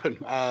potentially happen.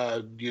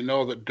 You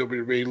know that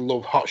WWE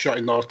love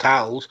hotshotting those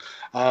titles.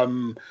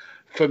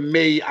 For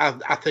me,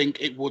 I think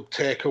it would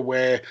take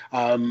away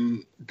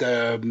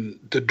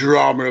the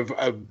drama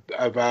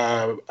of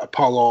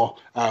Apollo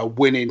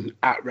winning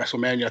at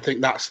WrestleMania. I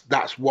think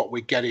that's what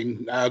we're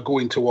getting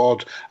going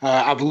towards.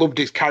 I've loved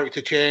his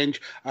character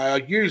change.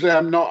 Usually,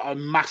 I'm not a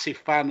massive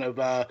fan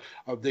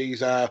of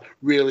these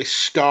really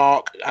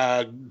stark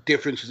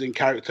differences in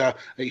character.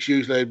 It's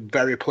usually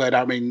very played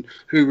out. I mean,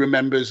 who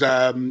remembers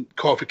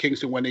Kofi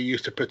Kingston when he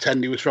used to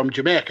pretend he was from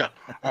Jamaica?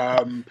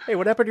 Hey,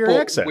 what happened to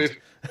your accent?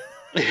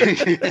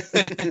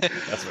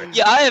 That's right.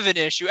 Yeah, I have an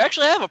issue.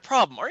 Actually, I have a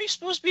problem. Are you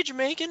supposed to be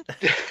Jamaican?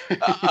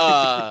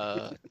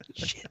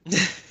 Shit.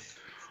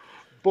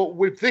 But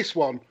with this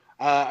one,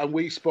 and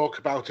we spoke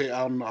about it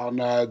on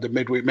the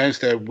midweek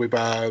mainstay with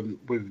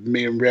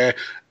me and Ray.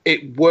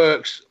 It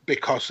works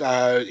because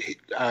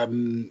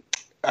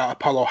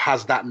Apollo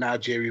has that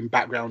Nigerian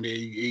background.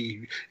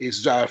 He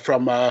is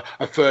from a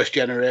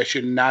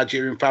first-generation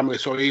Nigerian family,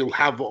 so he'll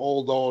have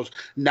all those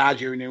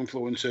Nigerian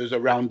influences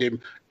around him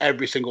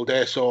every single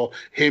day. So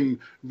him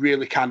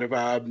really kind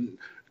of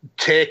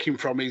taking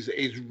from his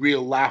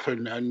real life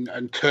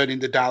and turning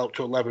the dial up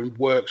to 11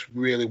 works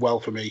really well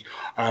for me.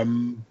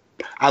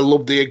 I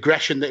love the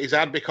aggression that he's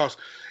had because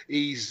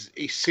he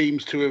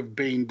seems to have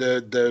been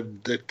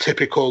the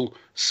typical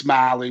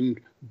smiling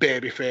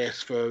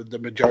babyface for the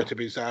majority of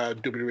his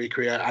WWE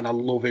career, and I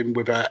love him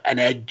with an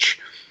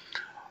edge.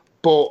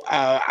 But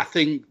I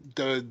think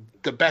the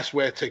best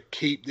way to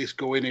keep this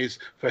going is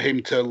for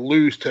him to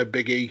lose to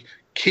Big E,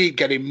 keep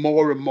getting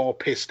more and more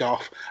pissed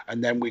off,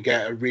 and then we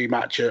get a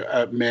rematch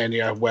at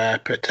Mania where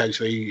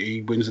potentially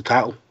he wins the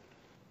title.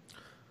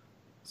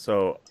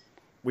 So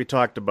we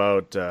talked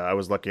about, I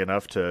was lucky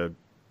enough to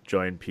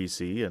join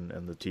PC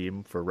and the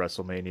team for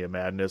WrestleMania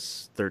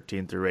Madness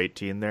 13 through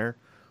 18 there.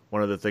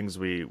 One of the things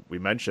we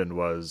mentioned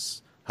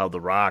was how The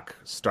Rock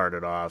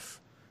started off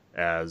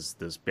as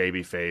this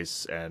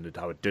babyface and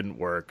how it didn't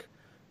work,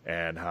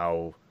 and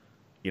how,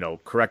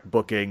 correct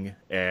booking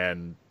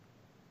and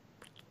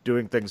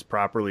doing things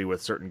properly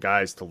with certain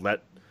guys to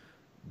let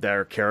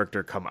their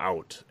character come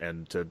out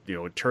and to,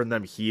 turn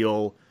them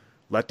heel,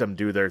 let them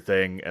do their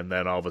thing, and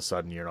then all of a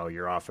sudden,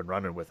 you're off and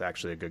running with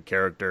actually a good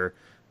character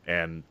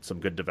and some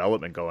good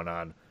development going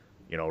on.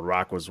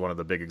 Rock was one of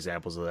the big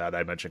examples of that.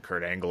 I mentioned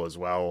Kurt Angle as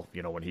well,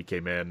 when he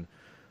came in.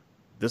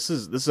 This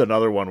is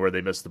another one where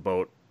they missed the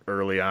boat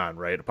early on,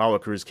 right? Apollo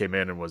Crews came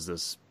in and was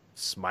this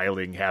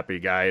smiling, happy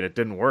guy, and it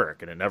didn't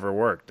work, and it never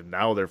worked. And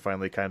now they're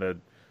finally kind of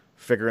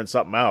figuring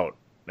something out,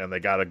 and they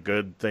got a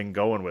good thing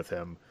going with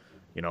him.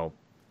 A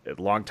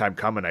long time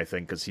coming, I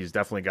think, because he's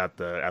definitely got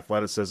the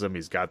athleticism,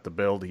 he's got the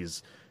build,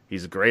 he's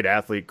a great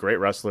athlete, great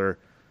wrestler.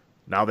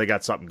 Now they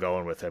got something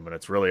going with him, and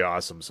it's really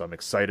awesome. So I'm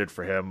excited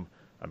for him.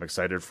 I'm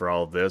excited for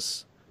all of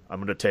this. I'm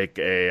going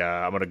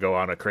to go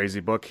on a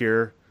crazy book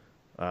here,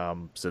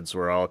 since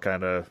we're all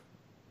kind of,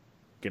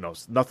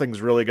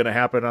 nothing's really going to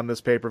happen on this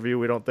pay-per-view,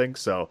 we don't think.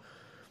 So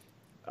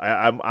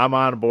I'm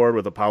on board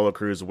with Apollo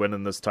Crews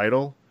winning this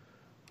title.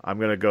 I'm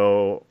going to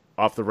go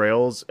off the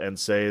rails and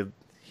say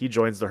he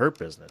joins the Hurt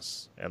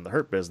Business, and the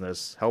Hurt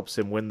Business helps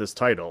him win this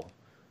title.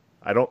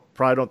 I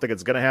probably don't think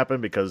it's going to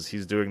happen because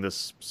he's doing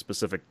this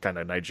specific kind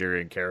of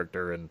Nigerian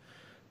character and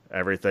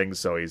everything,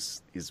 so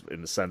he's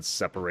in a sense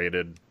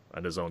separated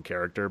on his own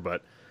character.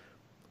 But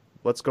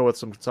let's go with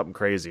something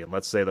crazy, and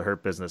let's say the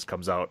Hurt Business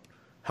comes out,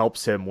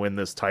 helps him win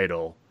this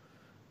title,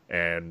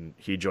 and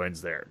he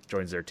joins their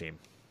team.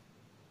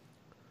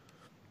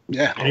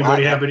 Yeah.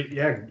 Anybody have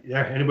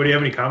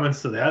any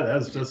comments to that?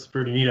 That's a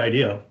pretty neat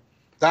idea.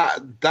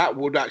 That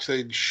would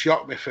actually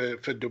shock me for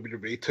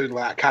WWE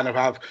to kind of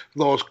have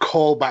those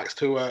callbacks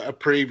to a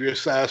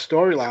previous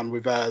storyline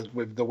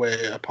with the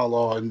way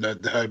Apollo and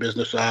her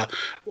business are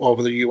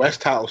over the US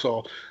title.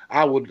 So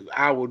I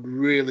would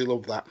really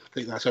love that. I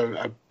think that's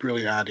a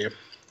brilliant idea.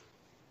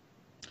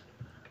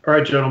 All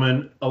right,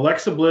 gentlemen.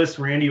 Alexa Bliss,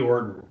 Randy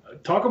Orton.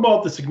 Talk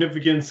about the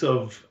significance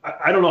of,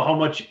 I don't know how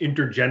much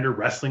intergender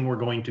wrestling we're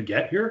going to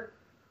get here,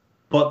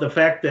 but the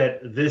fact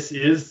that this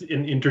is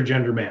an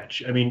intergender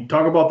match. I mean,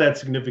 talk about that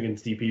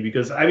significance, DP,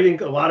 because I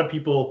think a lot of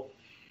people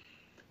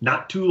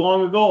not too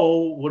long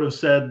ago would have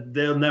said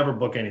they'll never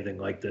book anything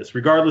like this,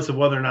 regardless of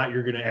whether or not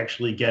you're going to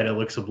actually get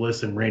Alexa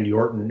Bliss and Randy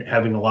Orton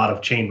having a lot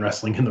of chain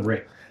wrestling in the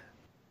ring.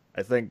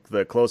 I think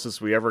the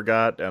closest we ever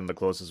got and the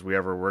closest we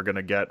ever were going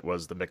to get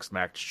was the mixed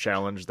match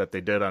challenge that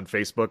they did on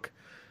Facebook,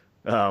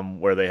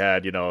 where they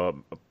had,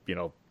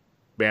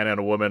 man and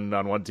a woman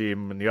on one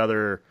team and the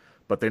other,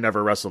 but they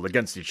never wrestled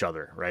against each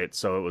other, right?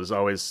 So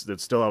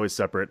it's still always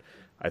separate.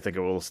 I think it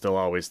will still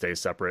always stay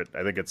separate.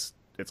 I think it's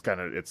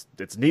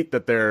neat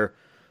that they're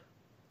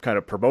kind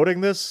of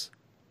promoting this,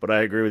 but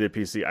I agree with you,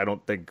 PC. I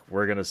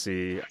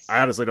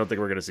honestly don't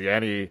think we're going to see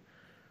any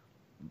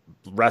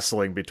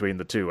wrestling between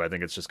the two. I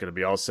think it's just going to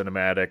be all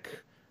cinematic.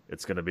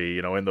 It's going to be,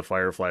 in the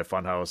Firefly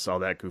Funhouse, all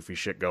that goofy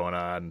shit going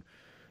on.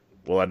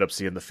 We'll end up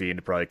seeing the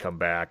Fiend probably come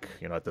back,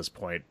 at this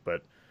point,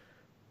 but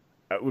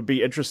it would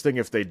be interesting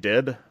if they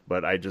did,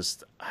 but I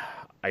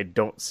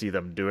don't see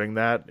them doing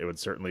that. It would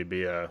certainly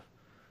be it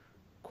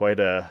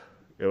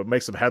would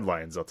make some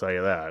headlines, I'll tell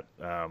you that.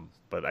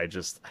 But I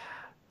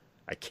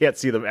can't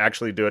see them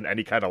actually doing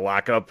any kind of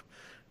lockup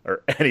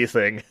or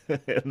anything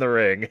in the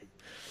ring.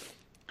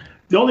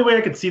 The only way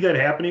I could see that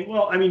happening,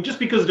 well, I mean, just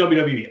because of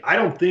WWE,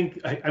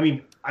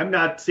 I'm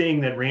not saying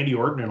that Randy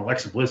Orton and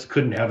Alexa Bliss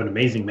couldn't have an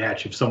amazing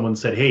match if someone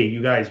said, hey,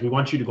 you guys, we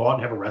want you to go out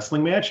and have a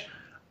wrestling match.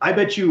 I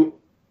bet you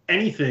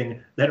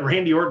anything that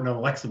Randy Orton and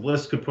Alexa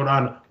Bliss could put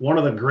on one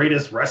of the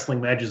greatest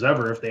wrestling matches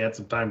ever if they had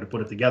some time to put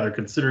it together,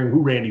 considering who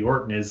Randy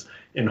Orton is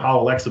and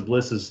how Alexa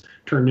Bliss has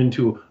turned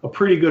into a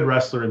pretty good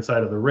wrestler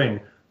inside of the ring.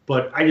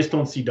 But I just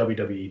don't see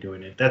WWE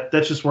doing it.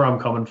 That's just where I'm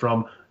coming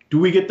from. Do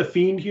we get the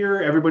Fiend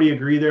here? Everybody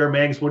agree there?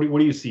 Mags, what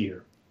do you see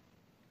here?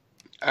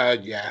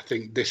 Yeah, I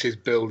think this is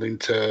building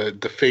to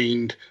the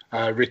Fiend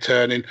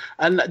returning,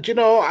 and do you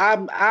know,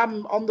 I'm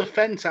on the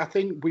fence. I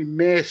think we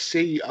may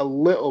see a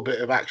little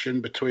bit of action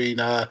between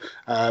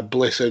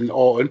Bliss and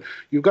Orton.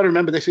 You've got to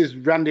remember, this is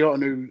Randy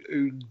Orton,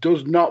 who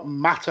does not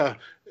matter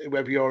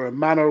whether you're a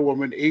man or a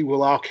woman. He will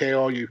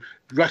RKO you.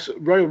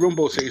 Royal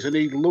Rumble season,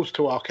 he loves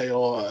to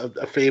RKO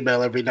a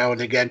female every now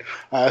and again.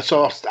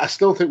 So I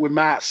still think we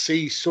might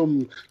see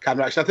some kind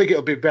of action. I think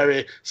it'll be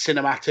very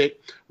cinematic.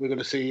 We're going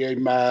to see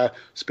him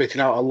spitting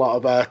out a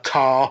lot of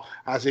tar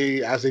as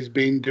he's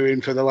been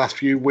doing for the last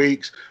few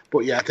weeks. But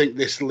yeah, I think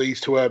this leads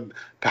to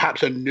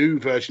perhaps a new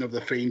version of the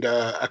Fiend,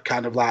 a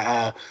kind of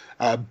like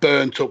a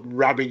burnt up,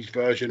 ravaged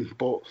version.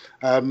 But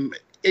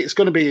it's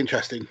going to be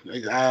interesting.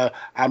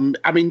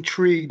 I'm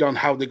intrigued on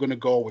how they're going to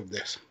go with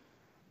this.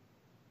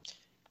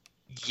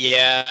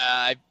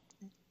 Yeah,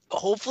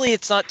 hopefully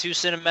it's not too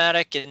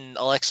cinematic, and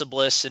Alexa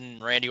Bliss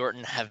and Randy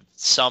Orton have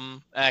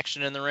some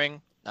action in the ring.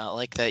 Not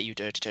like that, you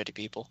dirty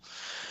people.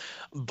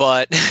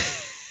 But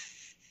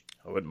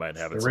I wouldn't mind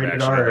having some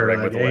action in the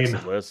ring with Alexa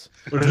Bliss.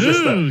 What is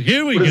this?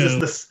 Here we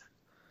go.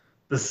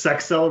 The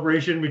sex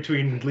celebration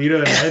between Lita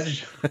and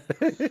Edge?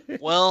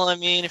 Well, I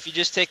mean, if you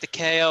just take the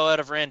KO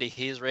out of Randy,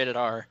 he's rated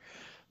R.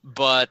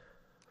 But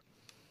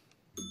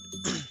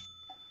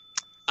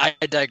I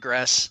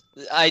digress.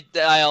 I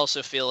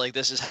also feel like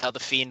this is how the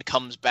Fiend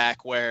comes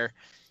back, where,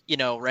 you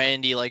know,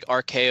 Randy like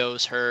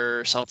RKO's her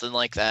or something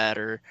like that,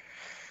 or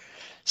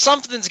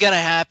something's gonna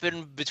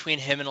happen between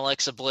him and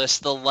Alexa Bliss.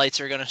 The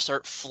lights are gonna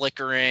start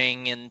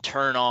flickering and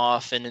turn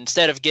off, and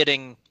instead of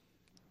getting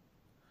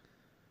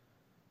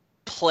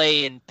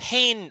play and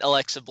pain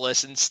Alexa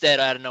Bliss, instead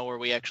out of nowhere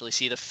we actually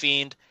see the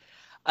Fiend.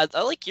 I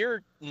like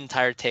your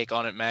entire take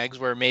on it, Mags,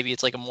 where maybe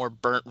it's like a more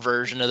burnt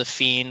version of the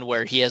Fiend,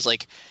 where he has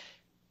like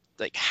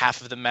half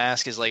of the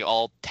mask is like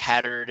all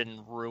tattered and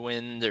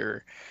ruined,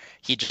 or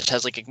he just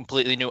has like a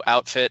completely new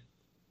outfit.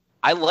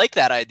 I like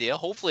that idea.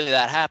 Hopefully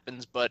that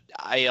happens, but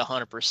I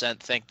 100%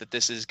 think that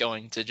this is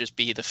going to just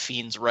be the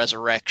Fiend's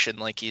resurrection,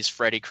 like he's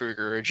Freddy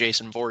Krueger or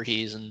Jason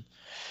Voorhees, and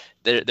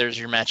there's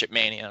your match at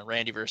Mania,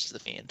 Randy versus the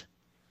Fiend.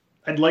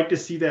 I'd like to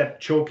see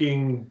that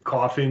choking,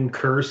 coughing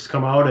curse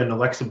come out and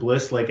Alexa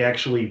Bliss like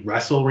actually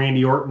wrestle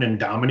Randy Orton and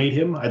dominate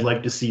him. I'd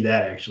like to see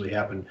that actually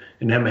happen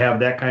and him have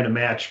that kind of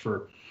match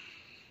for,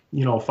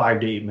 5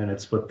 to 8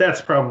 minutes. But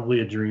that's probably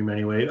a dream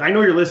anyway. I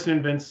know you're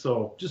listening, Vince,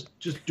 so just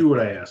do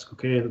what I ask,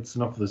 okay? That's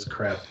enough of this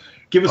crap.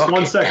 Give us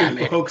 1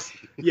 second, folks.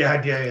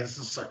 Yeah, this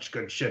is such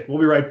good shit. We'll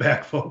be right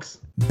back, folks.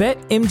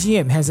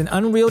 BetMGM has an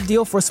unreal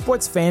deal for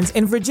sports fans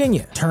in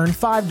Virginia. Turn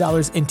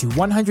 $5 into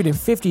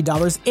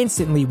 $150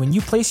 instantly when you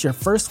place your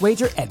first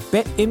wager at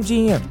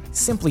BetMGM.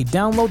 Simply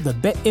download the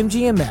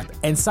BetMGM app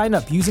and sign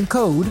up using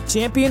code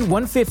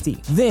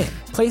Champion150. Then,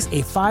 place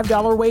a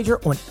 $5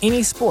 wager on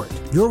any sport.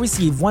 You'll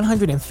receive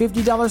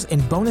 $150 in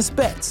bonus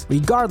bets,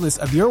 regardless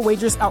of your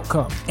wager's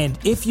outcome. And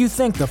if you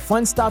think the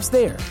fun stops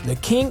there, the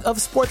king of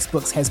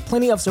sportsbooks has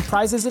plenty of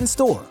surprises in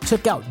store.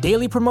 Check out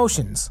daily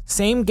promotions,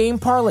 same-game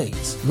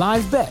parlays,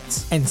 live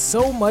bets, and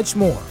so much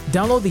more.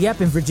 Download the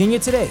app in Virginia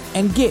today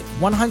and get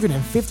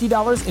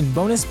 $150 in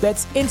bonus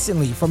bets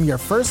instantly from your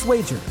first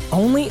wager.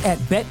 Only at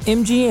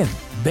BetMGM.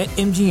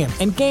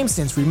 BetMGM and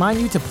GameSense remind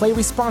you to play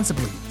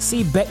responsibly.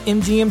 See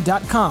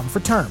BetMGM.com for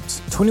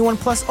terms. 21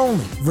 plus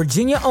only.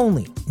 Virginia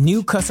only.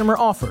 New customer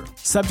offer.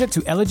 Subject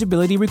to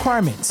eligibility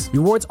requirements.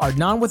 Rewards are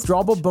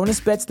non-withdrawable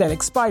bonus bets that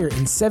expire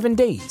in 7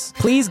 days.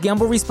 Please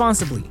gamble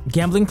responsibly.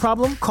 Gambling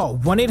problem? Call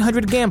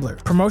 1-800-GAMBLER.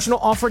 Promotional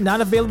offer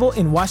not available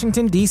in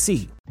Washington,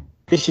 D.C.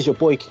 This is your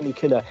boy Kenny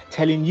Killer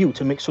telling you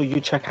to make sure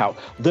you check out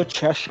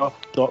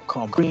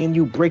thechairshot.com, bringing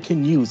you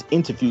breaking news,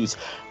 interviews,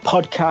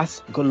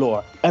 podcasts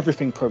galore,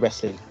 everything pro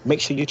wrestling. Make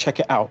sure you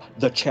check it out,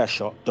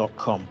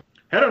 thechairshot.com.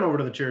 Head on over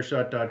to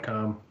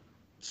thechairshot.com.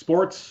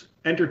 Sports,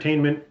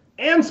 entertainment,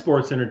 and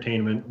sports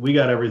entertainment. We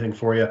got everything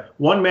for you.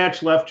 1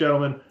 match left,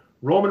 gentlemen.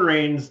 Roman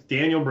Reigns,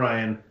 Daniel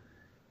Bryan.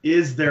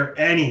 Is there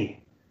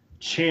any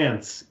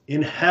chance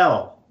in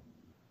hell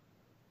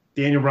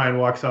Daniel Bryan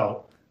walks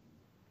out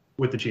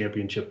with the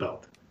championship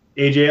belt?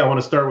 AJ, I want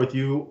to start with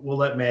you. We'll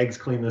let Mags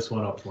clean this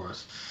one up for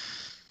us.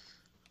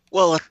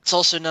 Well, let's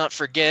also not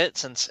forget,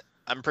 since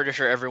I'm pretty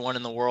sure everyone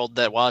in the world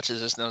that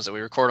watches this knows that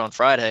we record on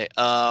Friday,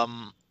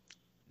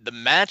 the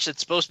match that's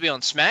supposed to be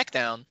on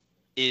SmackDown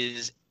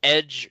is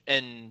Edge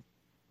and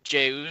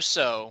Jey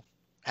Uso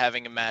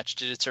having a match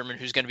to determine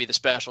who's going to be the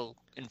special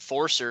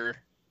enforcer.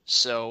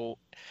 So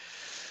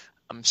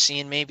I'm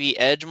seeing maybe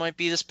Edge might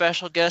be the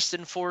special guest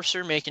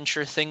enforcer, making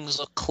sure things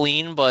look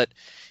clean, but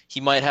he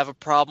might have a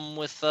problem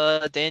with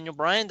Daniel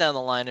Bryan down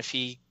the line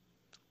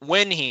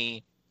when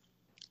he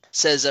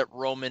says that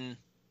Roman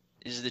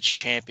is the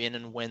champion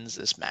and wins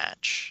this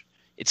match.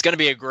 It's going to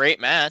be a great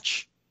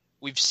match.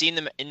 We've seen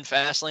them in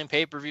Fastlane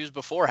pay-per-views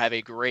before have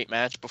a great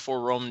match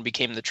before Roman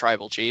became the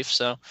tribal chief.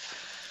 So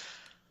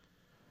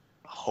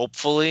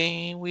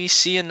hopefully we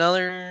see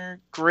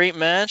another great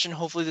match, and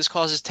hopefully this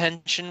causes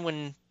tension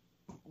when,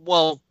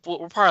 well,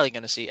 we're probably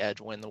going to see Edge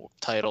win the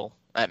title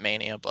at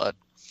Mania, but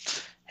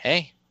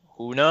hey,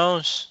 who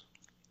knows?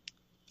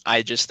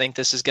 I just think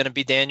this is going to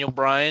be Daniel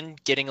Bryan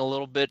getting a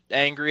little bit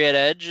angry at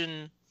Edge,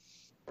 and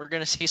we're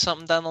going to see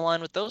something down the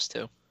line with those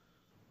two.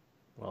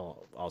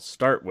 Well, I'll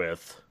start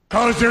with...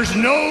 Because there's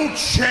no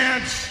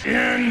chance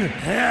in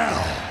hell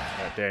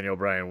that Daniel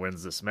Bryan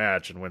wins this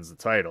match and wins the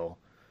title.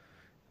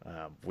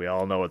 We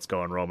all know it's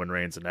going Roman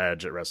Reigns and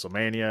Edge at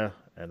WrestleMania,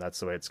 and that's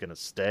the way it's going to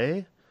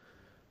stay.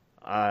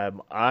 I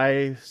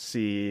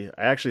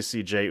actually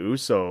see Jey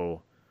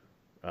Uso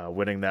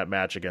winning that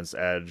match against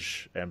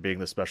Edge and being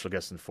the special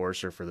guest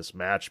enforcer for this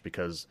match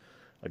because,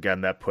 again,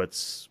 that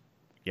puts,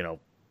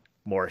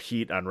 more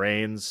heat on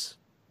Reigns,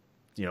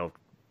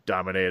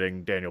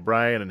 dominating Daniel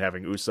Bryan and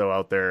having Uso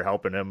out there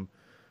helping him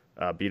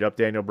beat up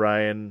Daniel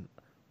Bryan.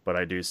 But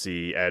I do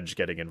see Edge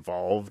getting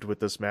involved with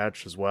this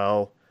match as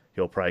well.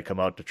 He'll probably come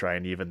out to try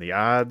and even the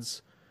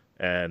odds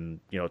and,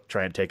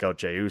 try and take out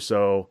Jey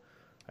Uso.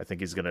 I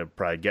think he's going to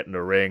probably get in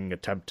the ring,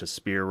 attempt to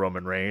spear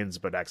Roman Reigns,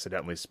 but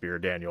accidentally spear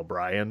Daniel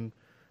Bryan.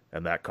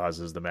 And that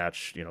causes the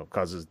match,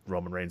 causes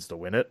Roman Reigns to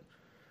win it,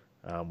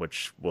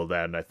 which will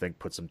then, I think,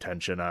 put some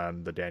tension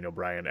on the Daniel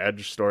Bryan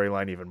Edge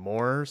storyline even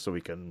more. So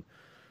we can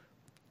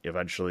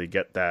eventually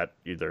get that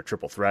either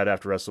triple threat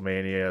after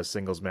WrestleMania,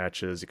 singles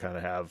matches. You can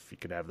have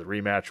the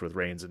rematch with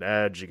Reigns and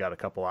Edge. You got a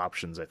couple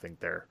options, I think,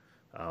 there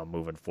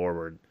moving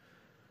forward.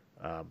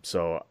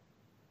 So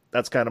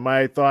that's kind of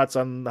my thoughts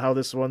on how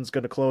this one's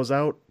going to close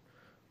out,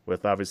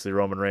 with obviously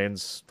Roman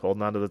Reigns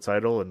holding on to the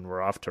title, and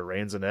we're off to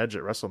Reigns and Edge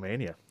at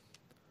WrestleMania.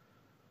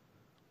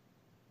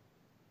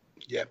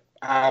 Yeah,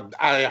 I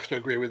have to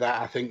agree with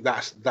that. I think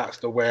that's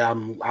the way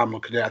I'm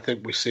looking at it. I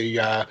think we see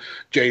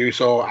Jey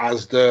Uso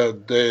as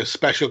the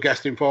special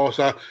guest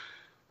enforcer.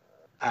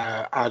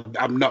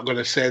 I'm not going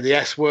to say the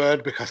S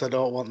word because I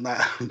don't want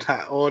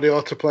that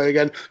audio to play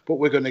again, but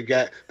we're going to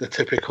get the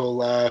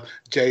typical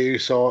Jey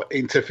Uso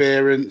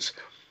interference.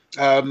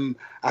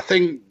 I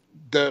think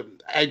the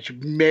Edge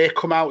may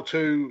come out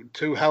to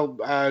help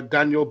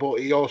Daniel, but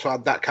he also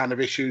had that kind of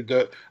issue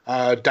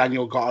that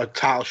Daniel got a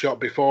title shot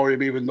before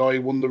him, even though he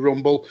won the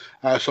Rumble,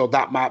 so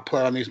that might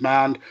play on his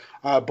mind.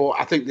 But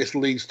I think this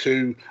leads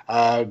to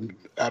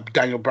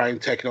Daniel Bryan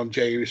taking on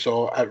Jey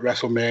Uso at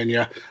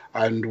WrestleMania,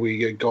 and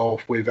we go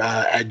with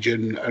Edge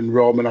and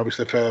Roman,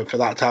 obviously, for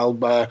that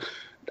title.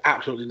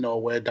 Absolutely no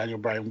way Daniel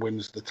Bryan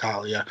wins the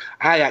title. Yeah,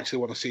 I actually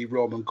want to see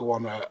Roman go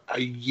on a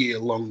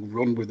year-long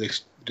run with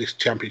this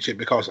championship,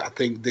 because I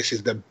think this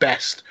is the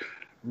best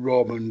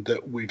Roman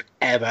that we've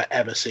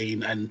ever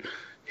seen. And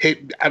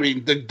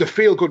the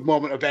feel-good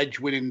moment of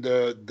Edge winning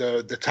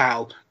the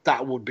title,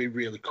 that would be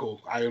really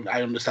cool.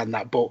 I understand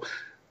that, but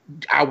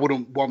I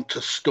wouldn't want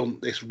to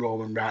stunt this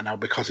Roman right now,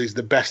 because he's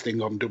the best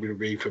thing on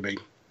WWE for me.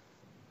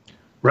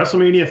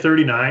 WrestleMania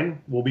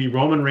 39 will be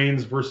Roman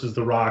Reigns versus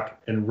The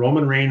Rock, and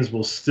Roman Reigns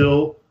will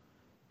still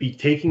be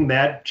taking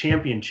that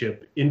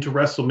championship into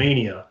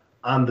WrestleMania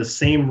on the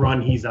same run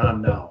he's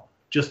on now,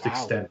 just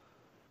extended.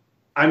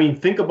 I mean,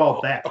 think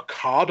about that.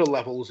 Okada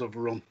levels of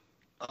run.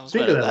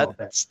 Think about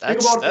that.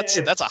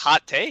 That's a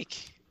hot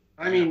take.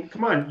 I mean,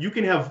 come on. You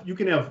can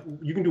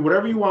do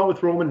whatever you want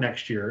with Roman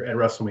next year at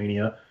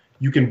WrestleMania.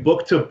 You can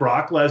book to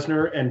Brock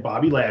Lesnar and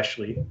Bobby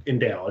Lashley in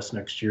Dallas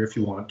next year if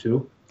you want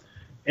to.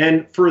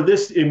 And for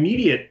this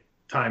immediate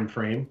time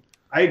frame,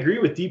 I agree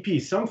with DP.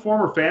 Some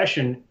form or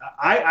fashion,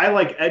 I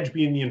like Edge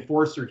being the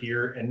enforcer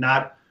here and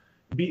not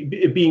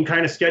being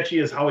kind of sketchy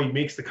as how he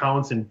makes the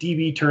counts, and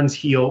DB turns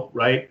heel,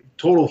 right?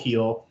 Total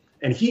heel.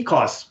 And he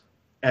costs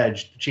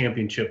Edge the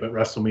championship at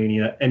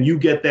WrestleMania. And you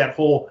get that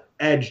whole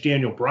Edge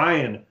Daniel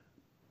Bryan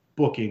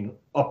booking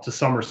up to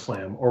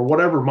SummerSlam or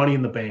whatever Money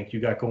in the Bank you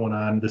got going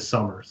on this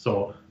summer.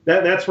 So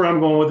that's where I'm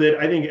going with it.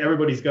 I think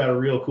everybody's got a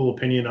real cool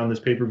opinion on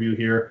this pay-per-view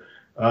here.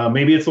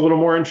 Maybe it's a little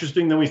more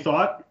interesting than we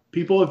thought,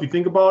 people, if you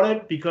think about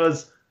it,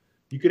 because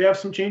you could have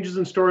some changes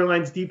in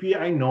storylines, DP.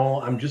 I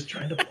know. I'm just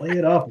trying to play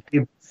it up.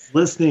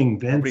 Listening,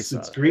 Vince.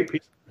 It's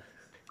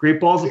great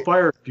balls of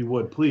fire, if you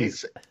would,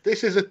 please.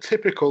 This is a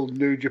typical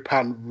New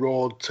Japan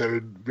Road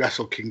to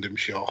Wrestle Kingdom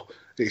show.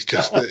 It's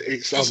just that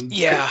it's on.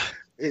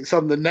 It's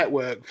on the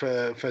network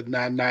for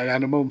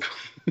 $9.99 a month.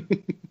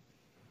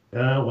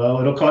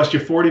 Well, it'll cost you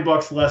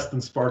 $40 less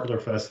than Sparkler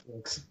Fest,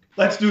 folks.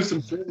 Let's do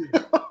some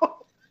trivia.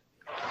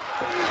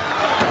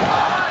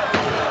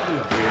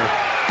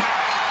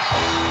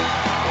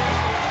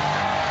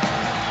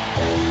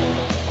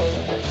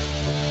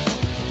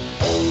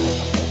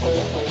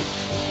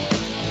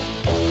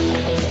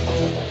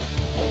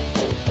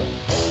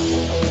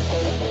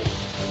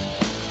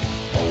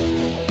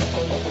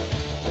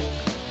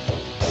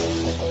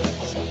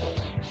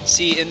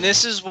 See, and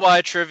this is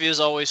why trivia is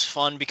always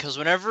fun, because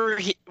whenever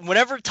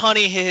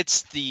Tony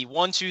hits the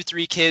 1, 2,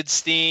 3 Kids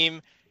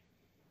theme,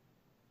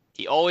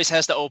 he always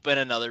has to open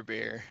another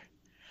beer.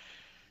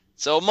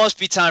 So it must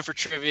be time for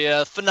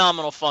trivia.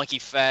 Phenomenal funky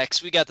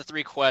facts. We got the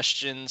 3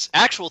 questions,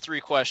 actual 3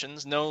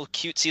 questions, no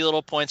cutesy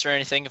little points or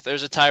anything. If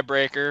there's a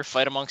tiebreaker,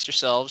 fight amongst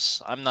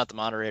yourselves. I'm not the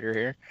moderator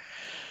here.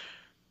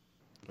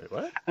 Wait,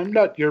 what? I'm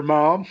not your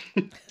mom.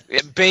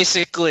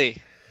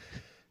 Basically.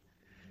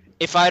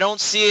 If I don't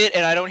see it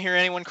and I don't hear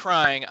anyone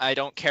crying, I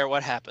don't care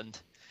what happened.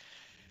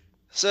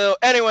 So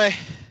anyway,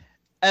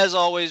 as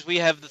always, we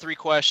have the 3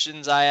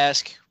 questions. I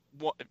ask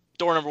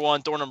door number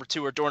 1, door number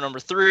 2, or door number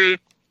 3.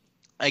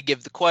 I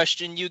give the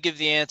question, you give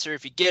the answer.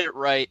 If you get it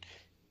right,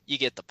 you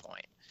get the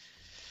point.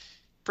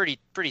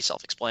 Pretty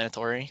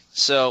self-explanatory.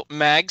 So,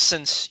 Mag,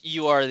 since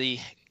you are the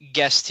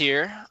guest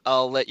here,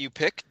 I'll let you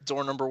pick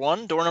door number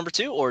 1, door number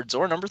 2, or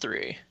door number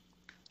 3.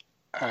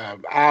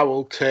 I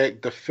will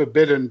take the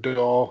forbidden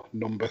door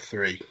number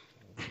 3.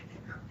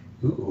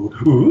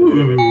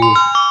 Ooh,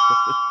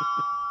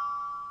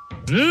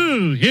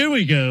 here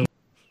we go.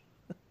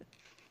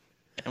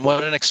 And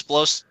what an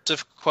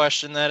explosive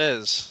question that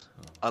is.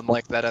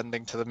 Unlike that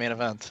ending to the main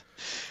event.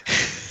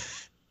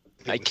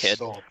 I kid.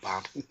 So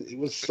bad. It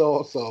was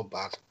so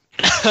bad.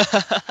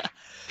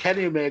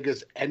 Kenny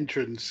Omega's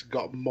entrance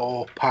got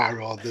more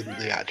pyro than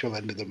the actual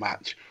end of the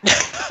match.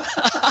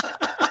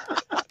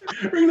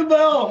 Ring the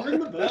bell! Ring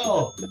the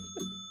bell!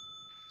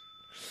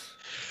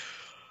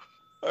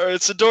 All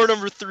right, so door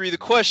number 3. The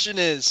question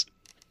is,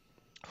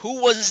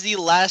 who was the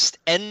last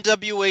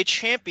NWA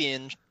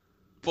champion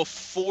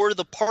before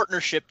the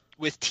partnership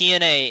with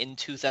TNA in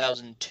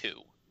 2002?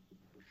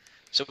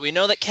 So we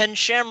know that Ken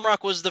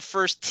Shamrock was the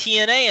first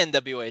TNA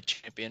NWA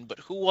champion, but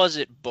who was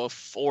it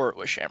before it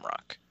was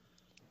Shamrock?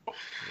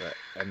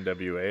 The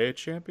NWA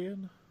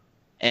champion?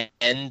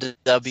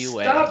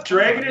 NWA. Stop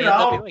dragging it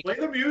out. NWA. Play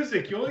the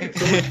music. You only get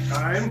so much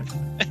time.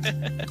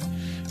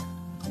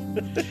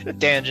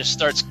 Dan just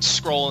starts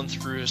scrolling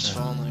through his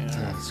phone.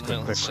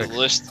 Quick.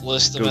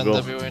 List of Google.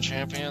 NWA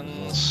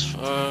champions.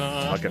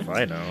 Fuck if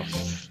I know.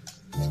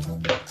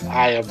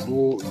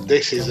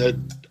 This is a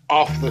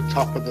off the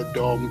top of the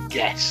dome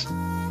guess.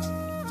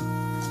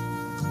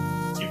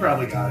 You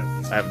probably got it.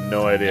 I have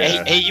no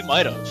idea. Hey, you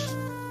might have.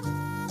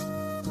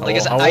 Like I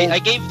said, how old? I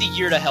gave the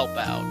year to help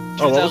out.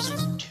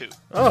 2002.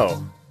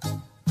 Oh.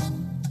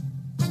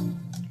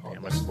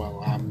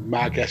 Well,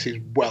 my guess is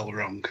well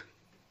wrong.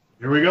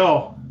 Here we go.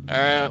 All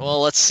right.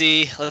 Well, let's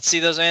see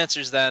those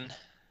answers then.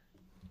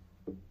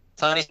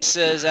 Tony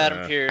says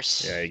Adam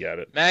Pearce. Yeah, you got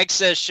it. Mag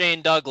says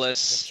Shane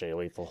Douglas. Jay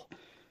Lethal.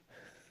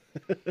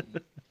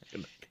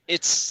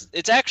 It's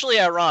actually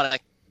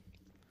ironic.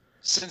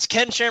 Since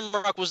Ken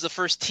Shamrock was the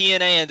first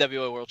TNA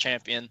NWA World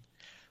Champion,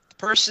 the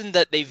person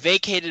that they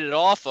vacated it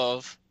off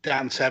of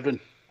Dan Severn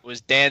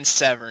was Dan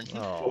Severn.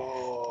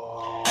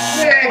 Oh.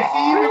 Nick,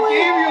 he even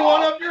gave you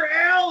one up your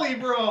alley,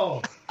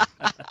 bro.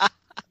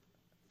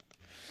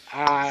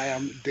 I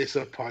am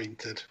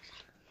disappointed.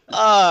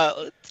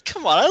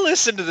 Come on. I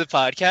listened to the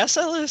podcast.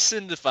 I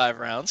listened to 5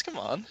 rounds. Come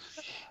on.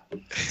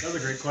 That was a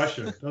great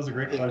question. It was a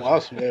really good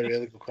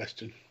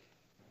question.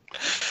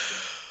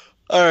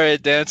 All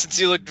right, Dan, since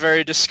you looked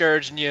very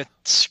discouraged and you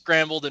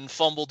scrambled and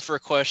fumbled for a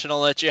question, I'll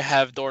let you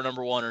have door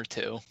number 1 or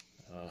 2.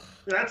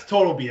 That's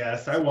total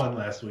BS. I won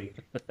last week.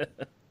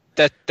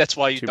 That's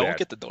why you Too don't bad.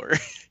 get the door.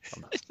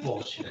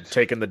 Bullshit.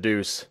 Taking the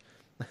deuce.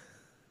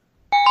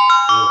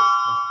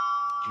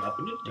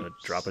 Dropping it. I'm gonna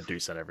drop a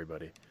deuce on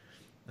everybody.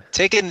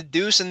 Taking the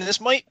deuce, and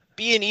this might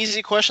be an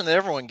easy question that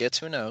everyone gets.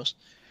 Who knows?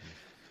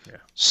 Yeah.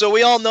 So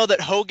we all know that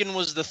Hogan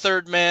was the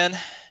 3rd man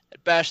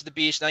at Bash at the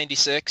Beach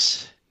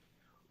 96.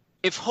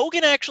 If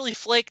Hogan actually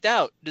flaked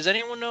out, does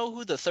anyone know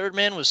who the 3rd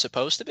man was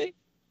supposed to be?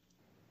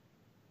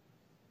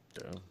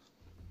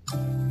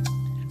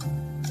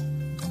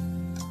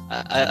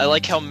 I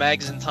like how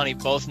Mags and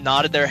Tunney both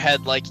nodded their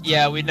head like,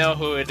 yeah, we know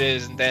who it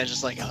is, and Dan's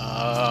just like,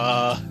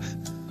 I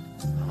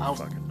don't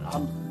fucking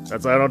know. I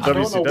don't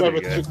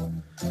WCW get.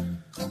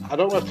 I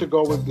don't know if to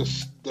go with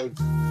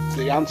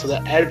the answer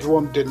that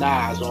everyone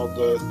denies or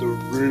the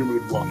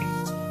rumoured one.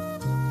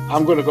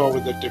 I'm going to go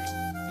with the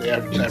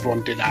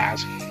everyone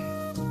denies.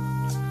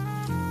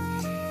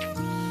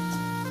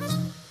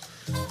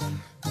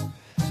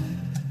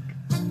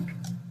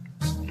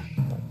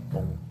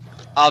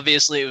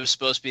 Obviously, it was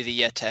supposed to be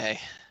the Yeti.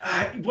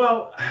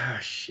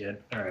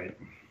 Shit. All right.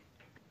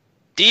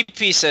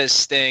 DP says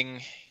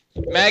Sting.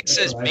 Mag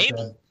says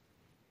Mabel.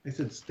 I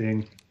said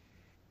Sting.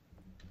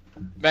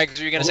 Mags,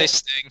 were you going to say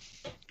Sting?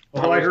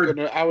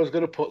 I was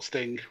gonna put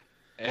Sting.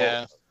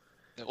 Yeah.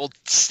 Well,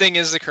 Sting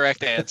is the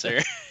correct answer.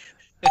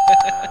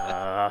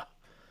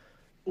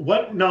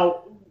 What?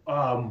 No.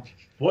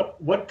 What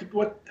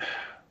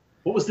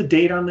was the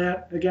date on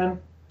that again?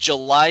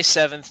 July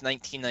 7th,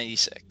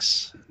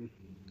 1996.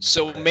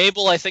 So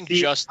Mabel, I think,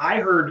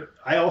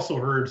 I also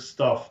heard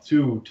stuff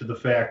too to the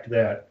fact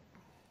that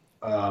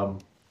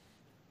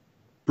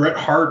Bret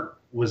Hart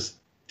was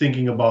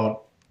thinking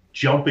about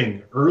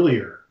jumping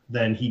earlier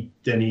than he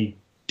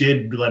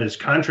did let his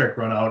contract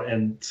run out,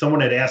 and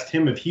someone had asked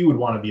him if he would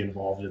want to be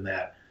involved in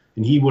that,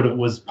 and he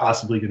was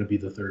possibly going to be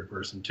the 3rd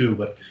person too,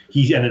 but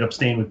he ended up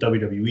staying with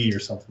WWE or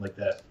something like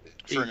that.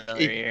 For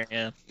another year,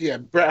 yeah. Yeah,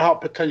 Bret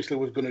Hart potentially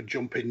was going to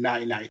jump in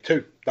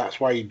 1992. That's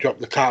why he dropped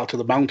the title to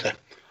the Mountie.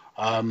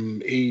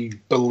 He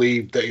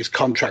believed that his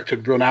contract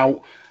had run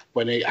out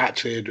when he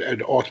actually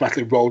had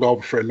automatically rolled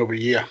over for another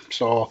year.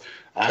 So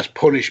as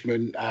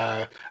punishment,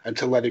 and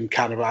to let him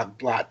kind of have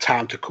like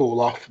time to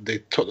cool off, they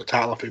took the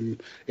title off him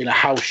in a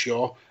house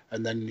show,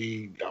 and then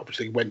he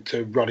obviously went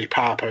to Roddy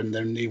Piper, and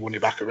then he won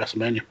it back at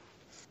WrestleMania.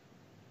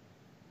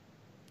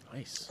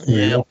 Nice.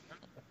 Yeah.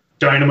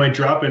 Dynamite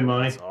drop-in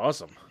money. That's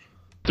awesome.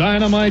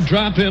 Dynamite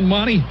drop-in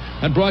money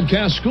at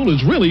broadcast school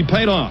has really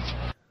paid off.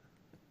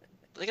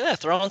 Look at that,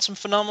 throwing some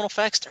phenomenal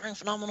facts during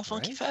phenomenal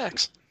funky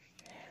facts.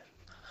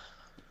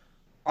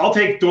 I'll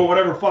take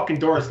whatever fucking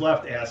door is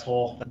left,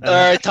 asshole. All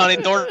right, Tony,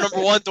 door number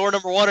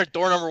one, or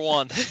door number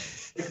one?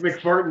 It's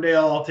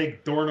McMartindale. I'll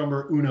take door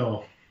number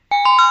uno.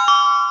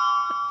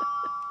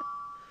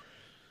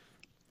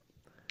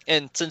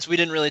 And since we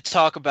didn't really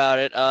talk about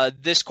it,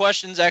 this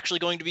question is actually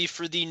going to be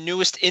for the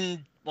newest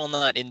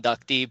not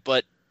inductee,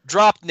 but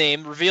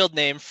revealed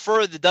name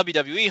for the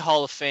WWE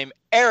Hall of Fame,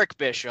 Eric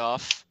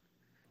Bischoff.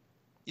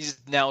 He's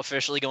now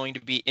officially going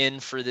to be in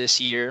for this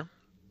year.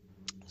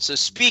 So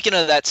speaking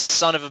of that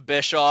son of a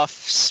Bischoff,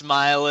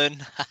 smiling,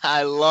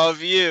 I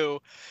love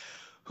you,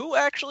 who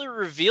actually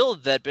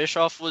revealed that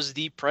Bischoff was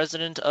the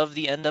president of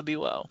the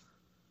NWO?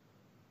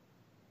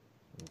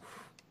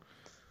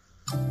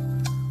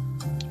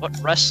 What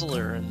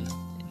wrestler in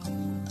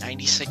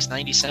 96,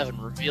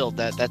 97 revealed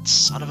that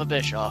son of a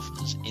Bischoff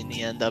was in the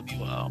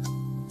NWO?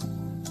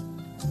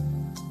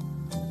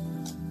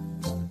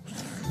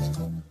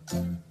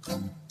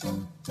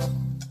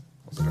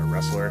 Was it a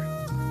wrestler?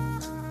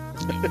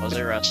 It was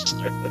a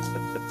wrestler.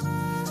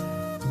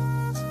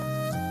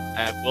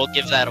 I will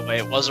give that away.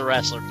 It was a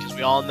wrestler because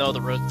we all know the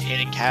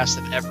rotating cast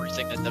of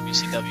everything that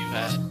WCW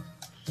had.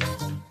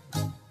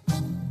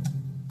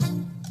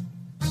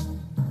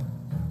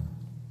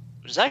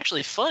 Which is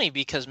actually funny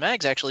because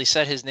Mags actually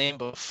said his name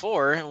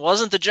before. It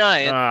wasn't the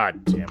Giant. Ah,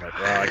 damn it.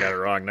 Well, I got it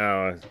wrong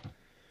now.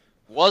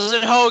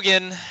 Wasn't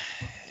Hogan.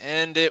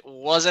 And it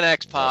wasn't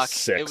X-Pac.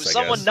 It was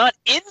someone not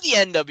in the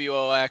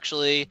NWO,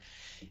 actually.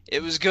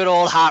 It was good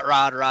old Hot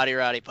Rod,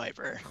 Roddy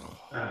Piper.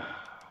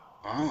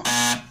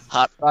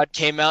 Hot Rod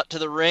came out to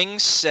the ring,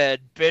 said,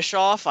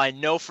 Bischoff, I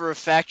know for a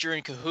fact you're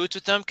in cahoots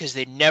with them because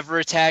they never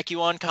attack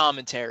you on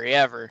commentary,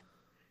 ever.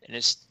 And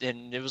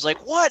it was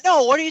like, what?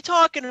 No, what are you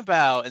talking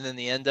about? And then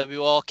the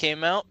NWO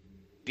came out,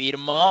 beat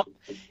him up,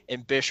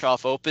 and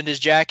Bischoff opened his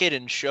jacket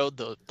and showed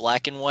the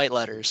black and white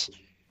letters.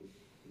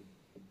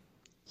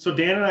 So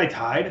Dan and I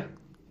tied?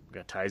 We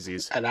got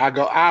tiesies. And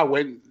I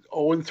went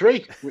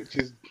 0-3, which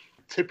is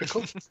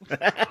typical.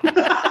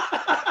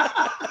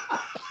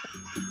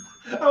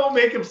 I won't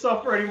make him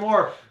suffer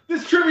anymore.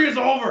 This trivia is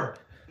over.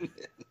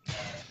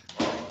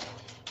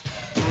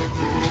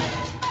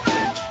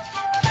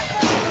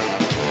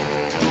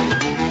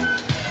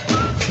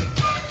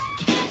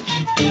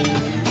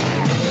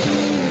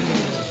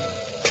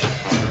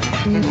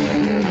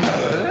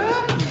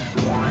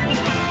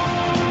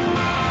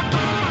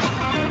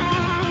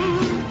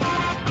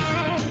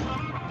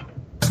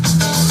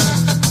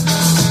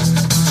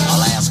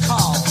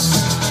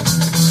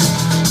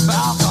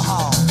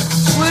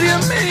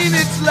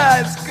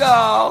 Let's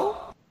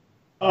go.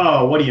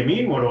 Oh, what do you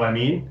mean? What do I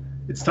mean?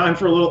 It's time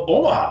for a little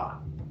Omaha.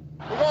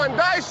 We're going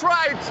Dice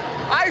Rights,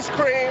 ice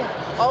cream,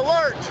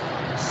 alert,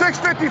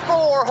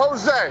 654,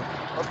 Jose.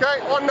 Okay,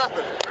 1-0.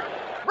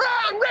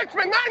 Brown,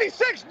 Richmond,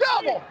 96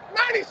 double,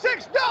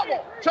 96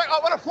 double. Check, oh,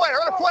 what a flare,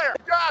 what a flare.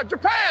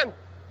 Japan,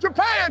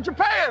 check,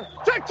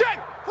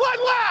 flood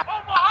left.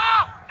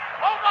 Omaha.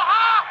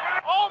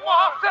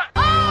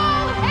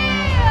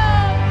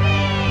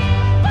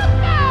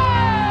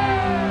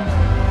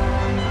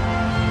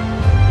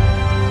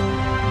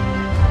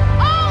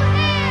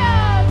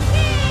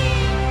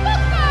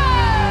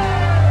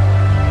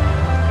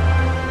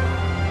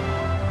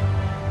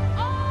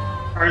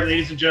 All right,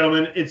 ladies and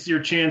gentlemen, it's your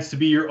chance to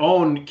be your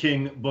own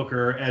King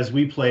Booker as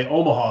we play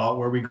Omaha,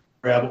 where we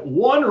grab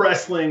one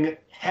wrestling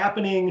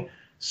happening,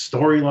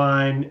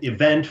 storyline,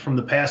 event from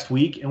the past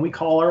week, and we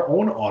call our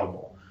own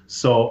audible.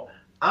 So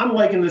I'm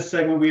liking this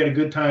segment. We had a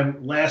good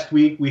time last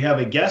week. We have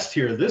a guest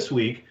here this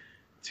week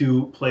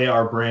to play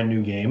our brand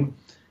new game.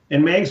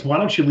 And Mags, why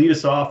don't you lead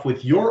us off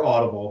with your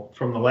audible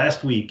from the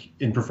last week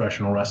in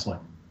professional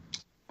wrestling?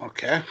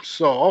 Okay,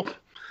 so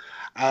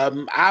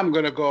I'm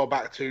going to go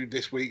back to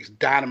this week's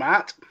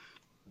Dynamite.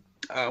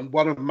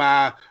 One of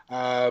my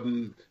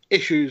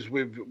issues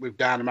with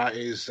Dynamite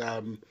is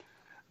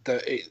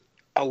that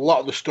a lot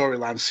of the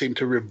storylines seem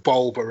to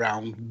revolve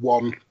around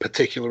one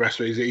particular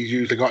wrestler. He's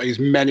usually got his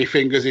many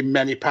fingers in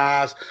many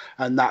pies,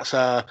 and that's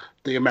the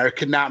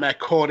American Nightmare,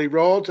 Cody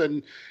Rhodes,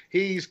 and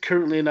he's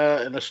currently in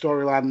a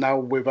storyline now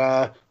with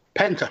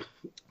Penta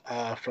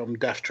from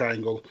Death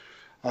Triangle.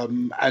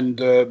 And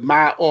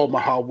my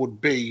Omaha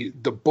would be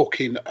the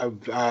booking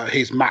of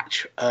his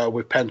match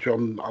with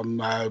Penta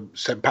on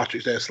St.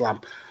 Patrick's Day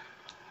Slam.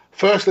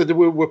 Firstly,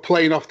 we're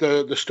playing off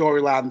the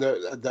storyline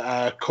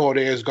that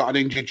Cody has got an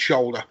injured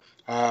shoulder.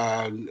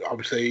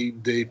 Obviously,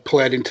 they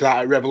played into that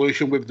at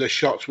Revolution with the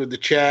shots with the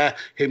chair,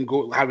 him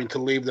having to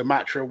leave the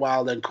match for a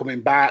while, then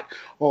coming back,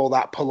 all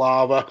that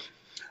palaver.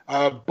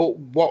 But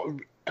what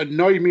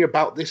annoyed me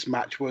about this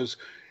match was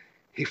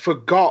he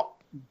forgot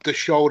the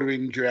shoulder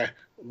injury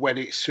when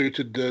it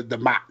suited the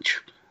match,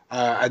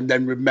 and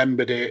then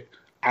remembered it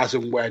as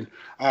and when.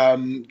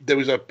 There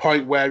was a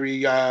point where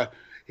he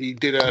he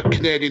did a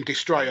Canadian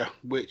Destroyer,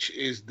 which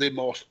is the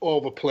most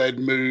overplayed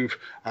move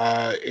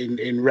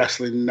in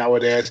wrestling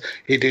nowadays.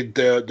 He did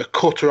the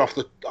cutter off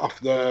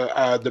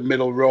the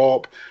middle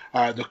rope,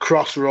 the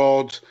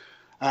crossroads.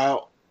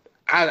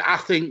 I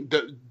think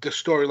that the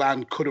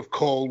storyline could have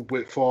called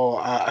for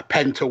a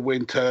Penta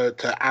win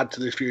to add to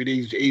this feud.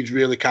 He's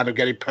really kind of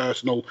getting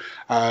personal,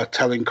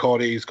 telling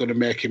Cody he's going to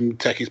make him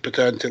take his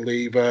paternity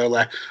leave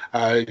early.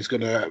 He's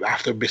going to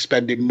have to be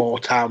spending more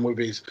time with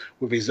his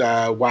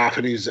wife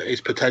and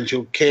his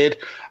potential kid.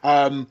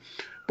 But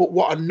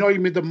what annoyed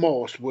me the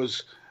most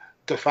was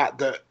the fact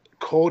that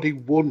Cody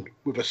won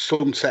with a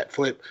sunset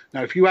flip.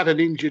 Now, if you had an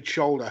injured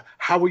shoulder,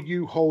 how are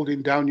you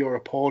holding down your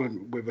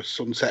opponent with a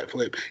sunset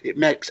flip? It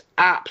makes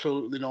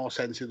absolutely no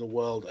sense in the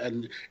world,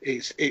 and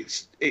it's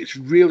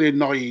really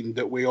annoying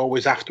that we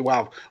always have to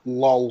have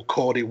lol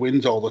Cody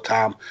wins all the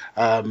time.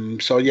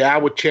 So yeah, I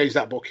would change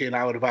that booking.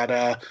 I would have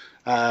had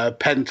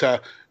Penta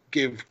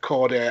give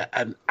Cody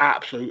an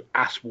absolute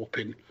ass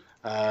whooping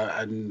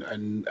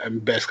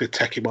and basically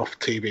take him off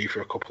TV for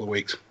a couple of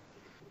weeks.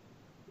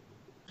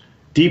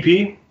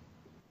 DP,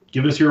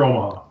 give us your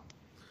Omaha.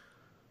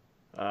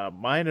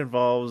 Mine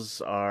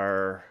involves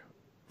our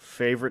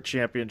favorite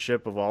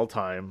championship of all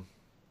time,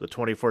 the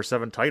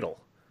 24/7 title.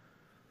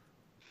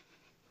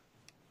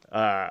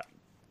 I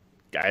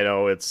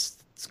know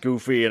it's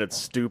goofy and it's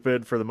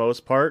stupid for the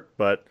most part,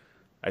 but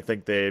I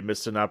think they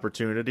missed an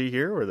opportunity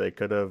here where they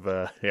could have.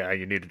 Yeah,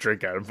 you need a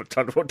drink out of a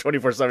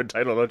 24/7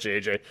 title, don't you,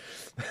 AJ?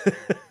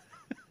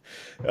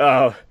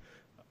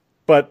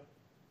 But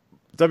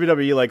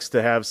WWE likes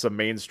to have some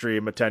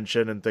mainstream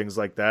attention and things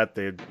like that.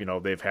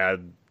 They've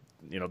had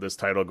this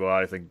title go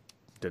out. I think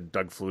did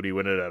Doug Flutie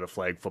win it at a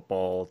flag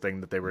football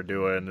thing that they were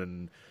doing,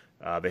 and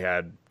they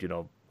had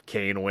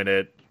Kane win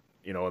it.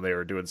 And they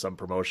were doing some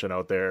promotion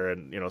out there,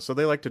 and so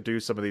they like to do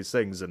some of these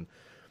things. And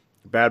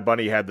Bad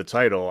Bunny had the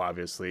title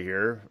obviously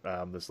here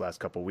this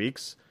last couple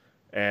weeks,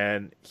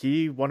 and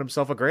he won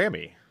himself a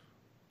Grammy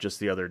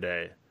just the other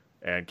day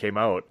and came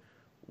out.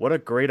 What a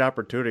great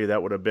opportunity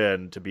that would have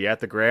been to be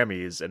at the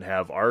Grammys and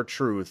have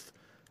R-Truth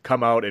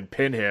come out and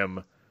pin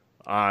him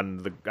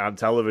on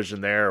television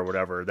there or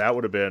whatever. That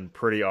would have been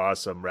pretty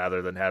awesome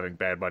rather than having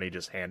Bad Bunny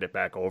just hand it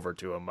back over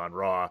to him on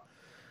Raw.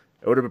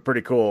 It would have been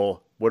pretty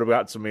cool. Would have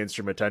got some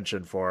mainstream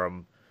attention for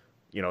him,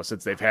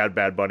 since they've had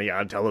Bad Bunny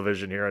on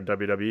television here on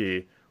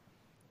WWE.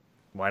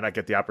 Why not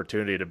get the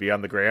opportunity to be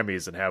on the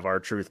Grammys and have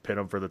R-Truth pin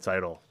him for the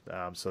title?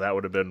 So that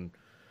would have been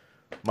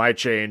my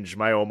change,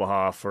 my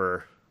Omaha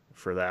for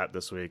that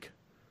this week.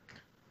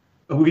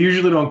 We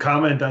usually don't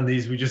comment on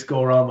these. We just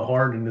go around the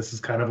horn, and this is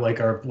kind of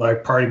like our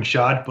parting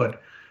shot.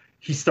 But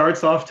he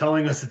starts off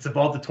telling us it's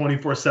about the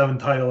 24/7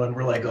 title, and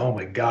we're like, oh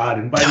my God.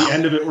 And by the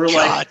end of it, we're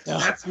like,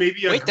 that's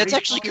maybe a that's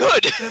actually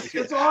good.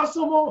 That's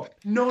awesome. Oh,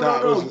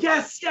 no.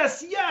 Yes.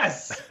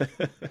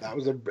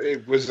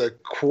 It was a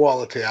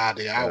quality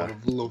idea. I would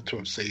have loved to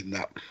have seen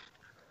that.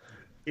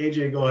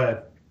 AJ, go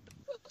ahead.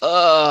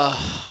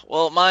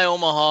 Well, my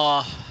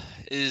Omaha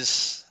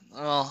is,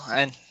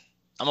 and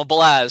I'm a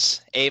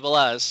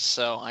Belaz,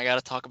 so I got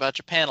to talk about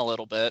Japan a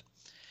little bit.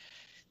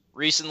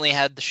 Recently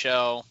had the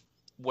show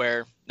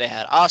where they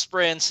had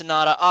Ospreay and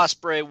Sonata.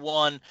 Ospreay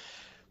won,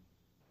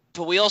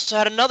 but we also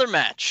had another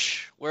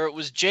match where it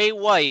was Jay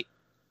White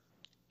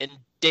and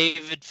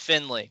David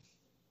Finlay.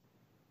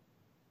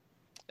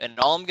 And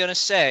all I'm going to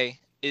say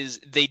is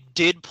they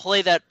did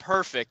play that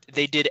perfect.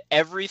 They did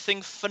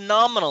everything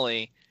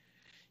phenomenally.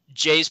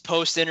 Jay's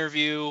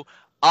post-interview,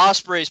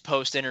 Ospreay's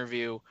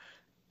post-interview.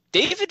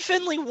 David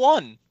Finlay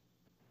won.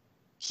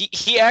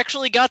 He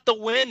actually got the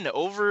win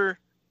over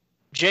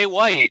Jay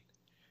White,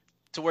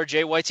 to where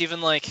Jay White's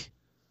even like,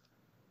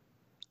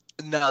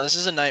 no, this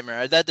is a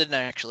nightmare. That didn't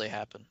actually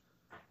happen.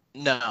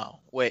 No,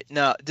 wait,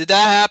 no. Did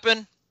that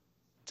happen?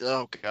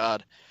 Oh,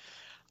 God.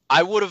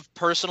 I would have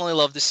personally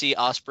loved to see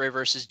Ospreay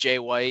versus Jay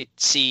White,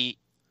 see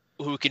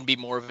who can be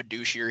more of a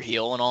douchier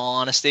heel, in all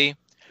honesty.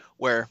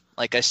 Where,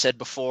 like I said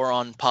before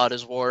on Pod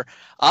is War,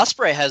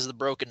 Ospreay has the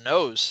broken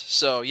nose.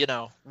 So,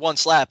 one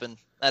slap and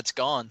that's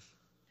gone.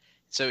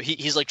 So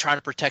he's like trying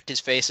to protect his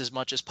face as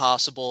much as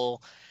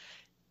possible.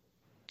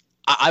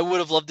 I would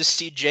have loved to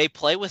see Jay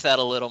play with that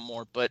a little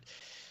more, but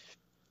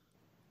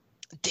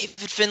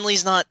David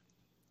Finlay's not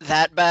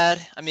that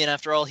bad. I mean,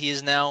 after all, he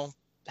is now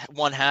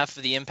one half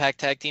of the Impact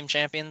Tag Team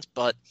Champions,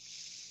 but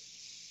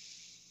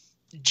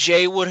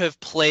Jay would have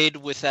played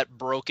with that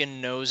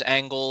broken nose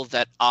angle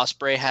that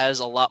Ospreay has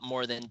a lot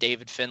more than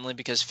David Finlay,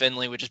 because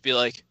Finlay would just be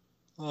like,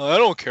 I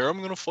don't care, I'm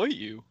going to fight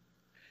you.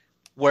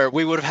 Where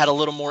we would have had a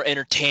little more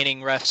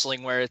entertaining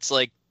wrestling where it's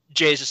like,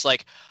 Jay's just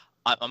like,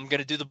 I'm going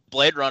to do the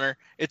Blade Runner.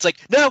 It's like,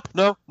 no,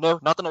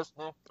 not the nose.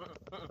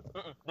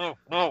 No.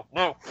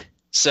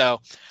 So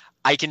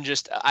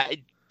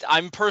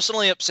I'm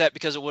personally upset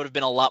because it would have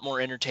been a lot more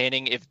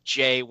entertaining if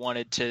Jay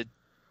wanted to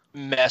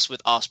mess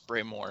with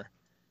Ospreay more.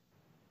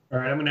 All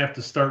right, I'm going to have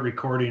to start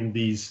recording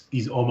these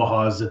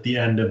Omahas at the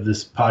end of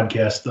this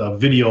podcast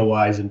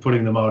video-wise and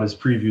putting them out as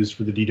previews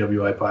for the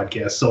DWI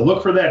podcast. So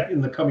look for that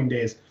in the coming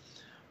days.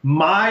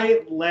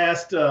 My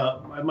last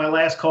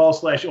call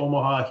 /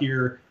 Omaha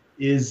here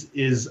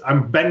is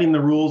I'm bending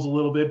the rules a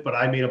little bit, but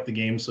I made up the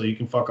game, so you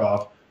can fuck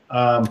off.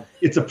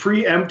 It's a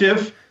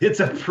preemptive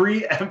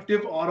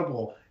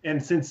audible,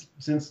 and since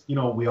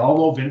we all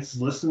know Vince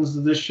listens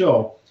to this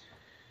show,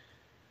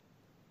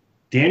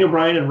 Daniel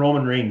Bryan and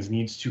Roman Reigns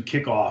needs to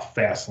kick off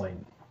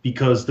Fastlane,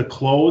 because the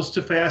close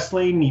to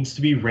Fastlane needs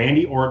to be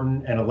Randy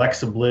Orton and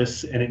Alexa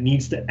Bliss, and it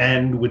needs to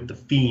end with The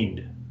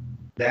Fiend.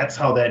 That's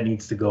how that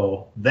needs to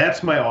go.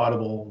 That's my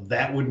audible.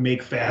 That would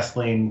make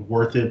Fastlane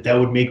worth it. That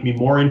would make me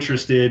more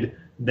interested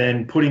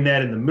than putting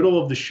that in the middle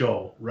of the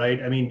show,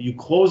 right? I mean, you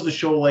close the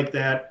show like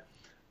that,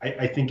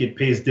 I think it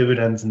pays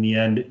dividends in the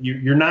end.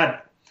 You're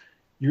not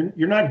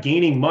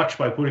gaining much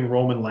by putting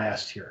Roman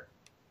last here.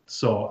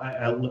 So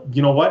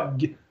you know what?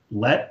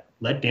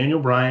 Let Daniel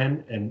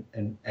Bryan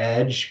and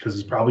Edge, because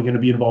he's probably going to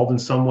be involved in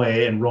some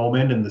way, and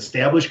Roman and the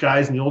established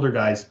guys and the older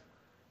guys,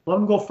 let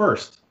them go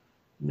first.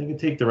 And they can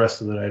take the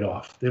rest of the night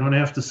off. They don't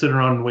have to sit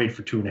around and wait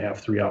for 2.5,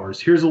 3 hours.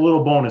 Here's a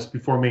little bonus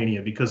before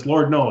Mania, because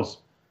Lord knows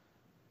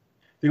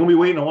they're going to be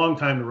waiting a long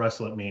time to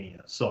wrestle at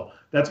Mania. So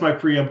that's my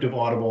preemptive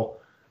audible.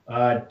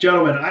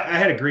 Gentlemen, I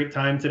had a great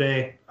time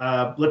today.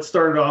 Let's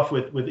start it off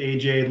with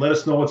AJ. Let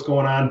us know what's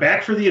going on.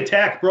 Back for the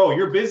attack, bro.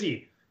 You're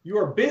busy. You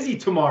are busy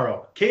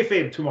tomorrow.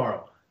 Kayfabe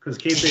tomorrow. Because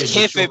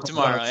Kayfabe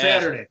tomorrow, on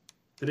Saturday.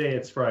 Today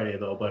it's Friday,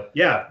 though. But,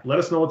 yeah, let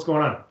us know what's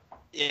going on.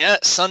 Yeah,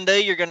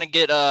 Sunday you're going to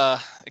get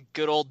a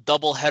good old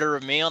double header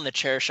of me on the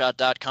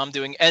chairshot.com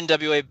doing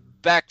NWA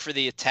Back for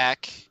the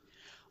Attack,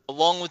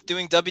 along with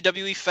doing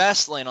WWE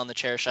Fastlane on the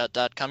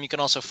chairshot.com. You can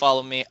also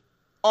follow me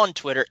on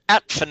Twitter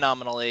at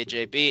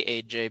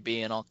PhenomenalAJB,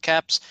 AJB in all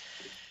caps.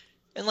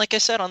 And like I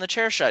said on the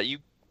Chairshot,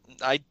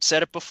 I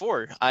said it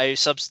before. I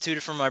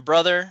substituted for my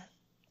brother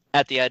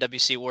at the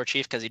IWC War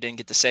Chief because he didn't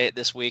get to say it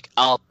this week.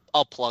 I'll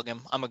plug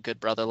him. I'm a good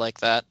brother like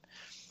that.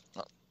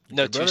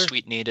 No too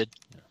sweet needed.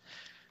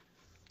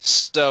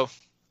 So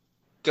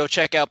go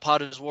check out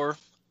Potter's War.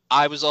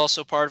 I was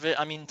also part of it.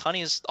 I mean,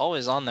 Tunny is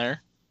always on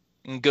there.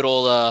 And good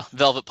old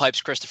Velvet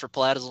Pipes Christopher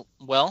Platt as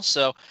well.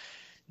 So,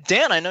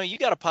 Dan, I know you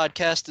got a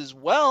podcast as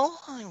well.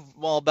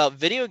 Well, about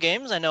video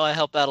games. I know I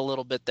help out a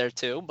little bit there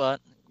too, but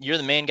you're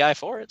the main guy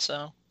for it,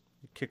 so.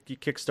 You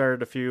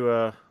kickstarted a few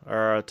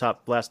our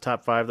last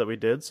top 5 that we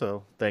did,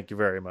 so thank you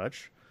very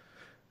much.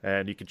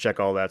 And you can check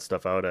all that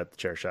stuff out at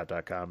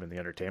thechairshot.com in the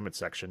entertainment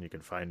section. You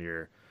can find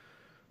your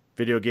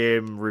video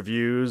game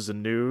reviews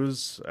and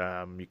news.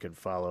 You can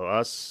follow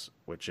us,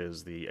 which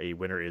is the A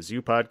Winner Is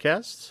You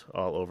podcast,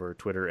 all over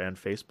Twitter and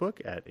Facebook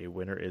at A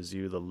Winner Is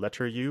You, the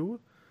letter U.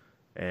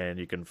 And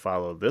you can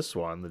follow this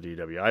one, the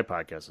DWI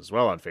podcast, as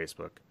well on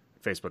Facebook,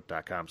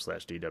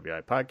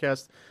 facebook.com/DWI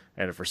podcast.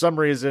 And if for some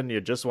reason you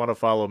just want to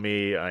follow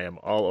me, I am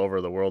all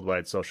over the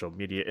worldwide social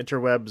media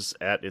interwebs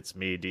at It's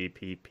Me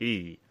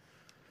DPP.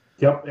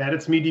 Yep, at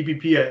It's Me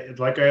DPP.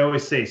 Like I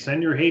always say,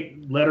 send your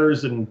hate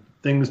letters and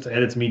things to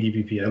at It's Me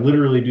DPP. I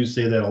literally do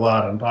say that a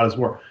lot on Potter's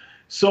War.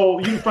 So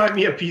you can find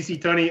me at PC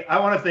Tunney. I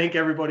want to thank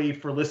everybody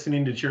for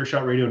listening to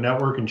Chairshot Radio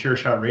Network and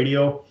Chairshot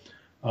Radio.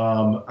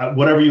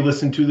 Whatever you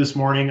listened to this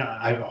morning,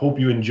 I hope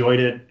you enjoyed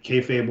it,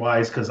 kayfabe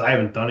wise, because I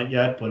haven't done it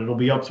yet, but it'll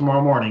be up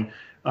tomorrow morning.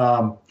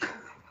 Tons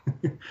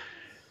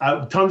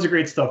of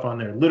great stuff on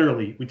there.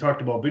 Literally, we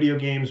talked about video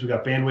games. We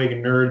got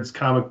bandwagon nerds,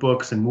 comic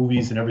books, and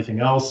movies, and everything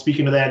else.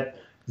 Speaking of that,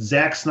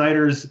 Zack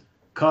Snyder's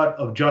cut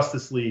of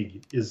Justice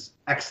League is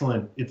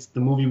excellent. It's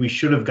the movie we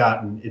should have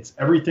gotten. It's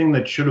everything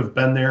that should have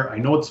been there. I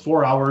know it's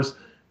 4 hours,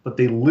 but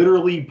they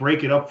literally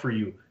break it up for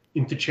you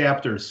into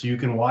chapters so you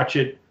can watch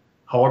it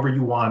however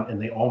you want, and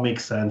they all make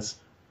sense.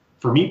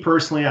 For me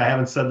personally, I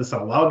haven't said this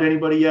out loud to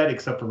anybody yet,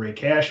 except for Ray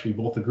Cash. We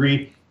both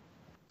agree.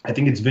 I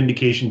think it's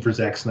vindication for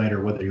Zack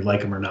Snyder, whether you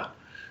like him or not.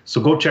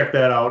 So go check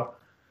that out.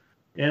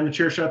 And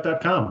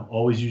thechairshot.com.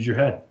 Always use your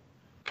head.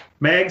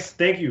 Mags,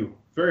 thank you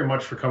very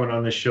much for coming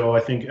on this show. I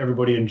think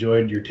everybody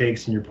enjoyed your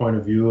takes and your point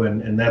of view,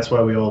 and that's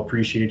why we all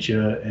appreciate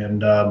you.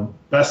 And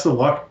best of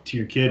luck to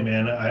your kid,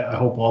 man. I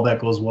hope all that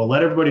goes well.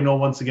 Let everybody know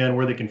once again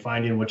where they can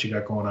find you and what you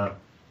got going on.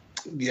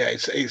 Yeah,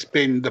 it's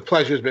been, the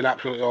pleasure has been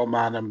absolutely all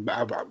mine, and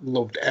I've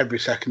loved every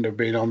second of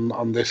being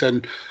on this,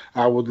 and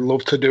I would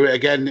love to do it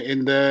again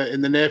in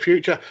the near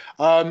future.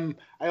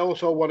 I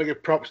also want to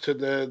give props to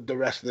the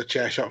rest of the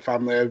Chairshot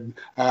family.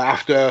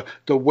 After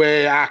the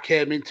way I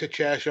came into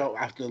Chairshot,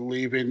 after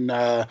leaving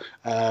a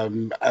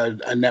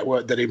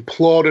network that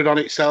imploded on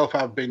itself,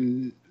 I've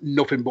been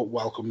nothing but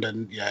welcomed,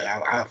 and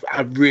yeah,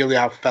 I really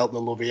have felt the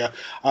love here.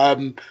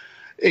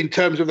 In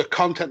terms of the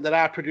content that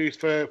I produce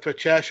for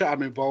Chairshot,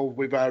 I'm involved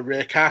with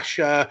Ray Cash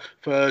for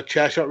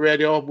Chairshot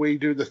Radio. We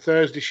do the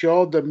Thursday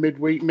show, the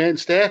midweek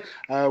mainstay,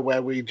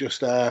 where we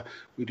just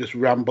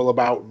ramble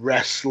about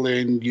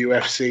wrestling,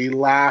 UFC,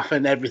 laugh,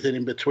 and everything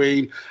in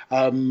between.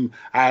 I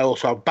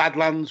also have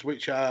Badlands,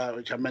 which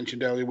I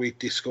mentioned earlier. We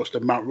discussed the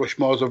Mount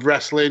Rushmores of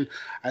wrestling,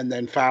 and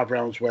then 5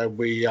 Rounds, where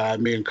me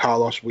and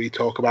Carlos, we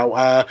talk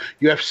about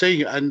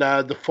UFC and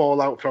the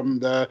fallout from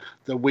the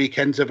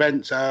weekend's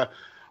events.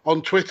 On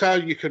Twitter,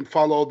 you can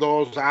follow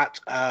those at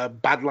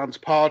Badlands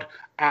Pod,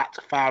 at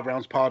 5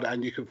 Rounds Pod,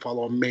 and you can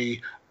follow me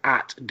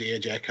at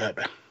DJ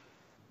Kirby.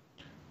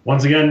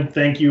 Once again,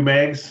 thank you,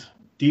 Megs,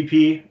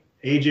 DP,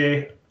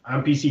 AJ,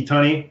 I'm PC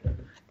Tunney,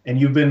 and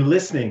you've been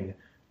listening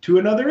to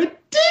another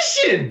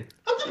edition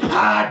of the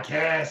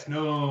podcast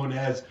known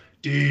as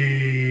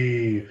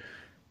DWI.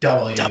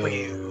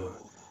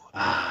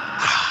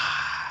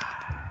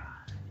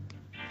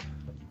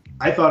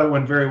 I thought it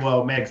went very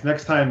well. Megs,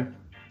 next time,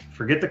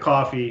 forget the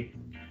coffee.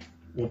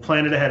 We'll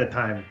plan it ahead of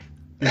time.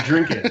 You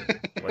drink it.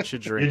 What you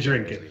drink? You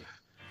drink it.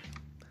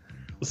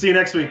 We'll see you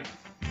next week.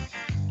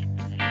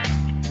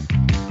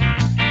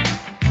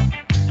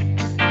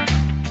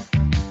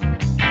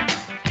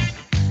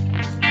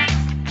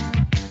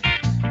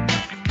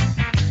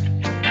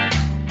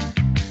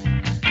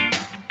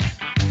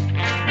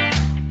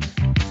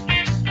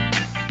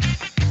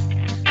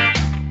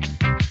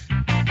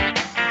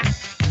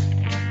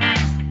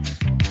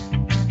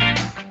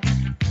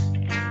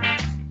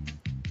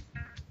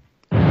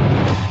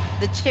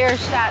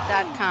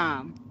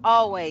 TheChairShot.com.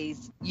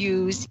 Always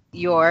use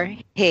your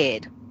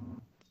head.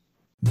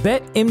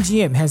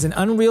 BetMGM has an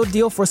unreal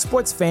deal for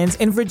sports fans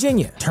in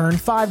Virginia. Turn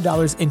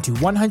 $5 into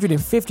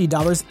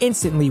 $150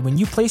 instantly when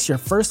you place your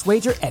first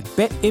wager at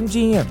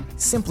BetMGM.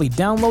 Simply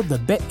download the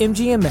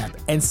BetMGM app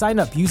and sign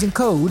up using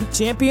code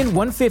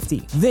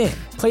Champion150. Then,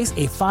 place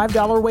a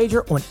 $5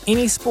 wager on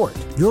any sport.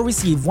 You'll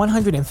receive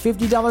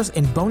 $150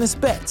 in bonus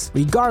bets,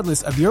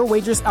 regardless of your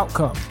wager's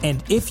outcome.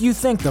 And if you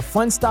think the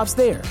fun stops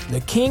there,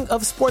 the king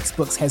of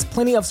sportsbooks has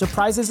plenty of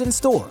surprises in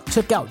store.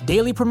 Check out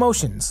daily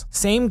promotions,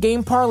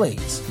 same-game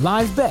parlays,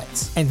 live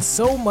bets, and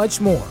so much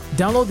more.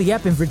 Download the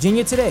app in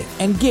Virginia today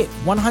and get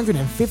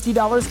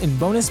 $150 in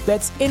bonus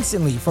bets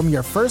instantly from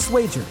your first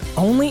wager.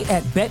 Only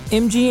at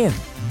BetMGM.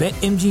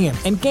 BetMGM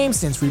and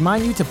GameSense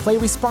remind you to play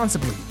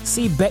responsibly.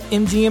 See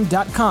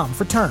BetMGM.com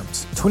for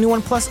terms.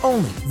 21 plus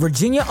only.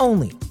 Virginia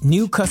only.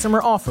 New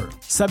customer offer.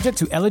 Subject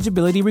to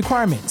eligibility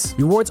requirements.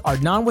 Rewards are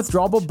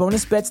non-withdrawable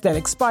bonus bets that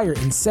expire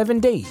in 7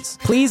 days.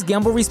 Please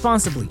gamble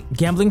responsibly.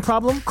 Gambling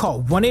problem?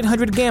 Call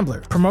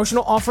 1-800-GAMBLER.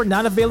 Promotional offer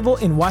not available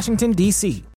in Washington, D.C.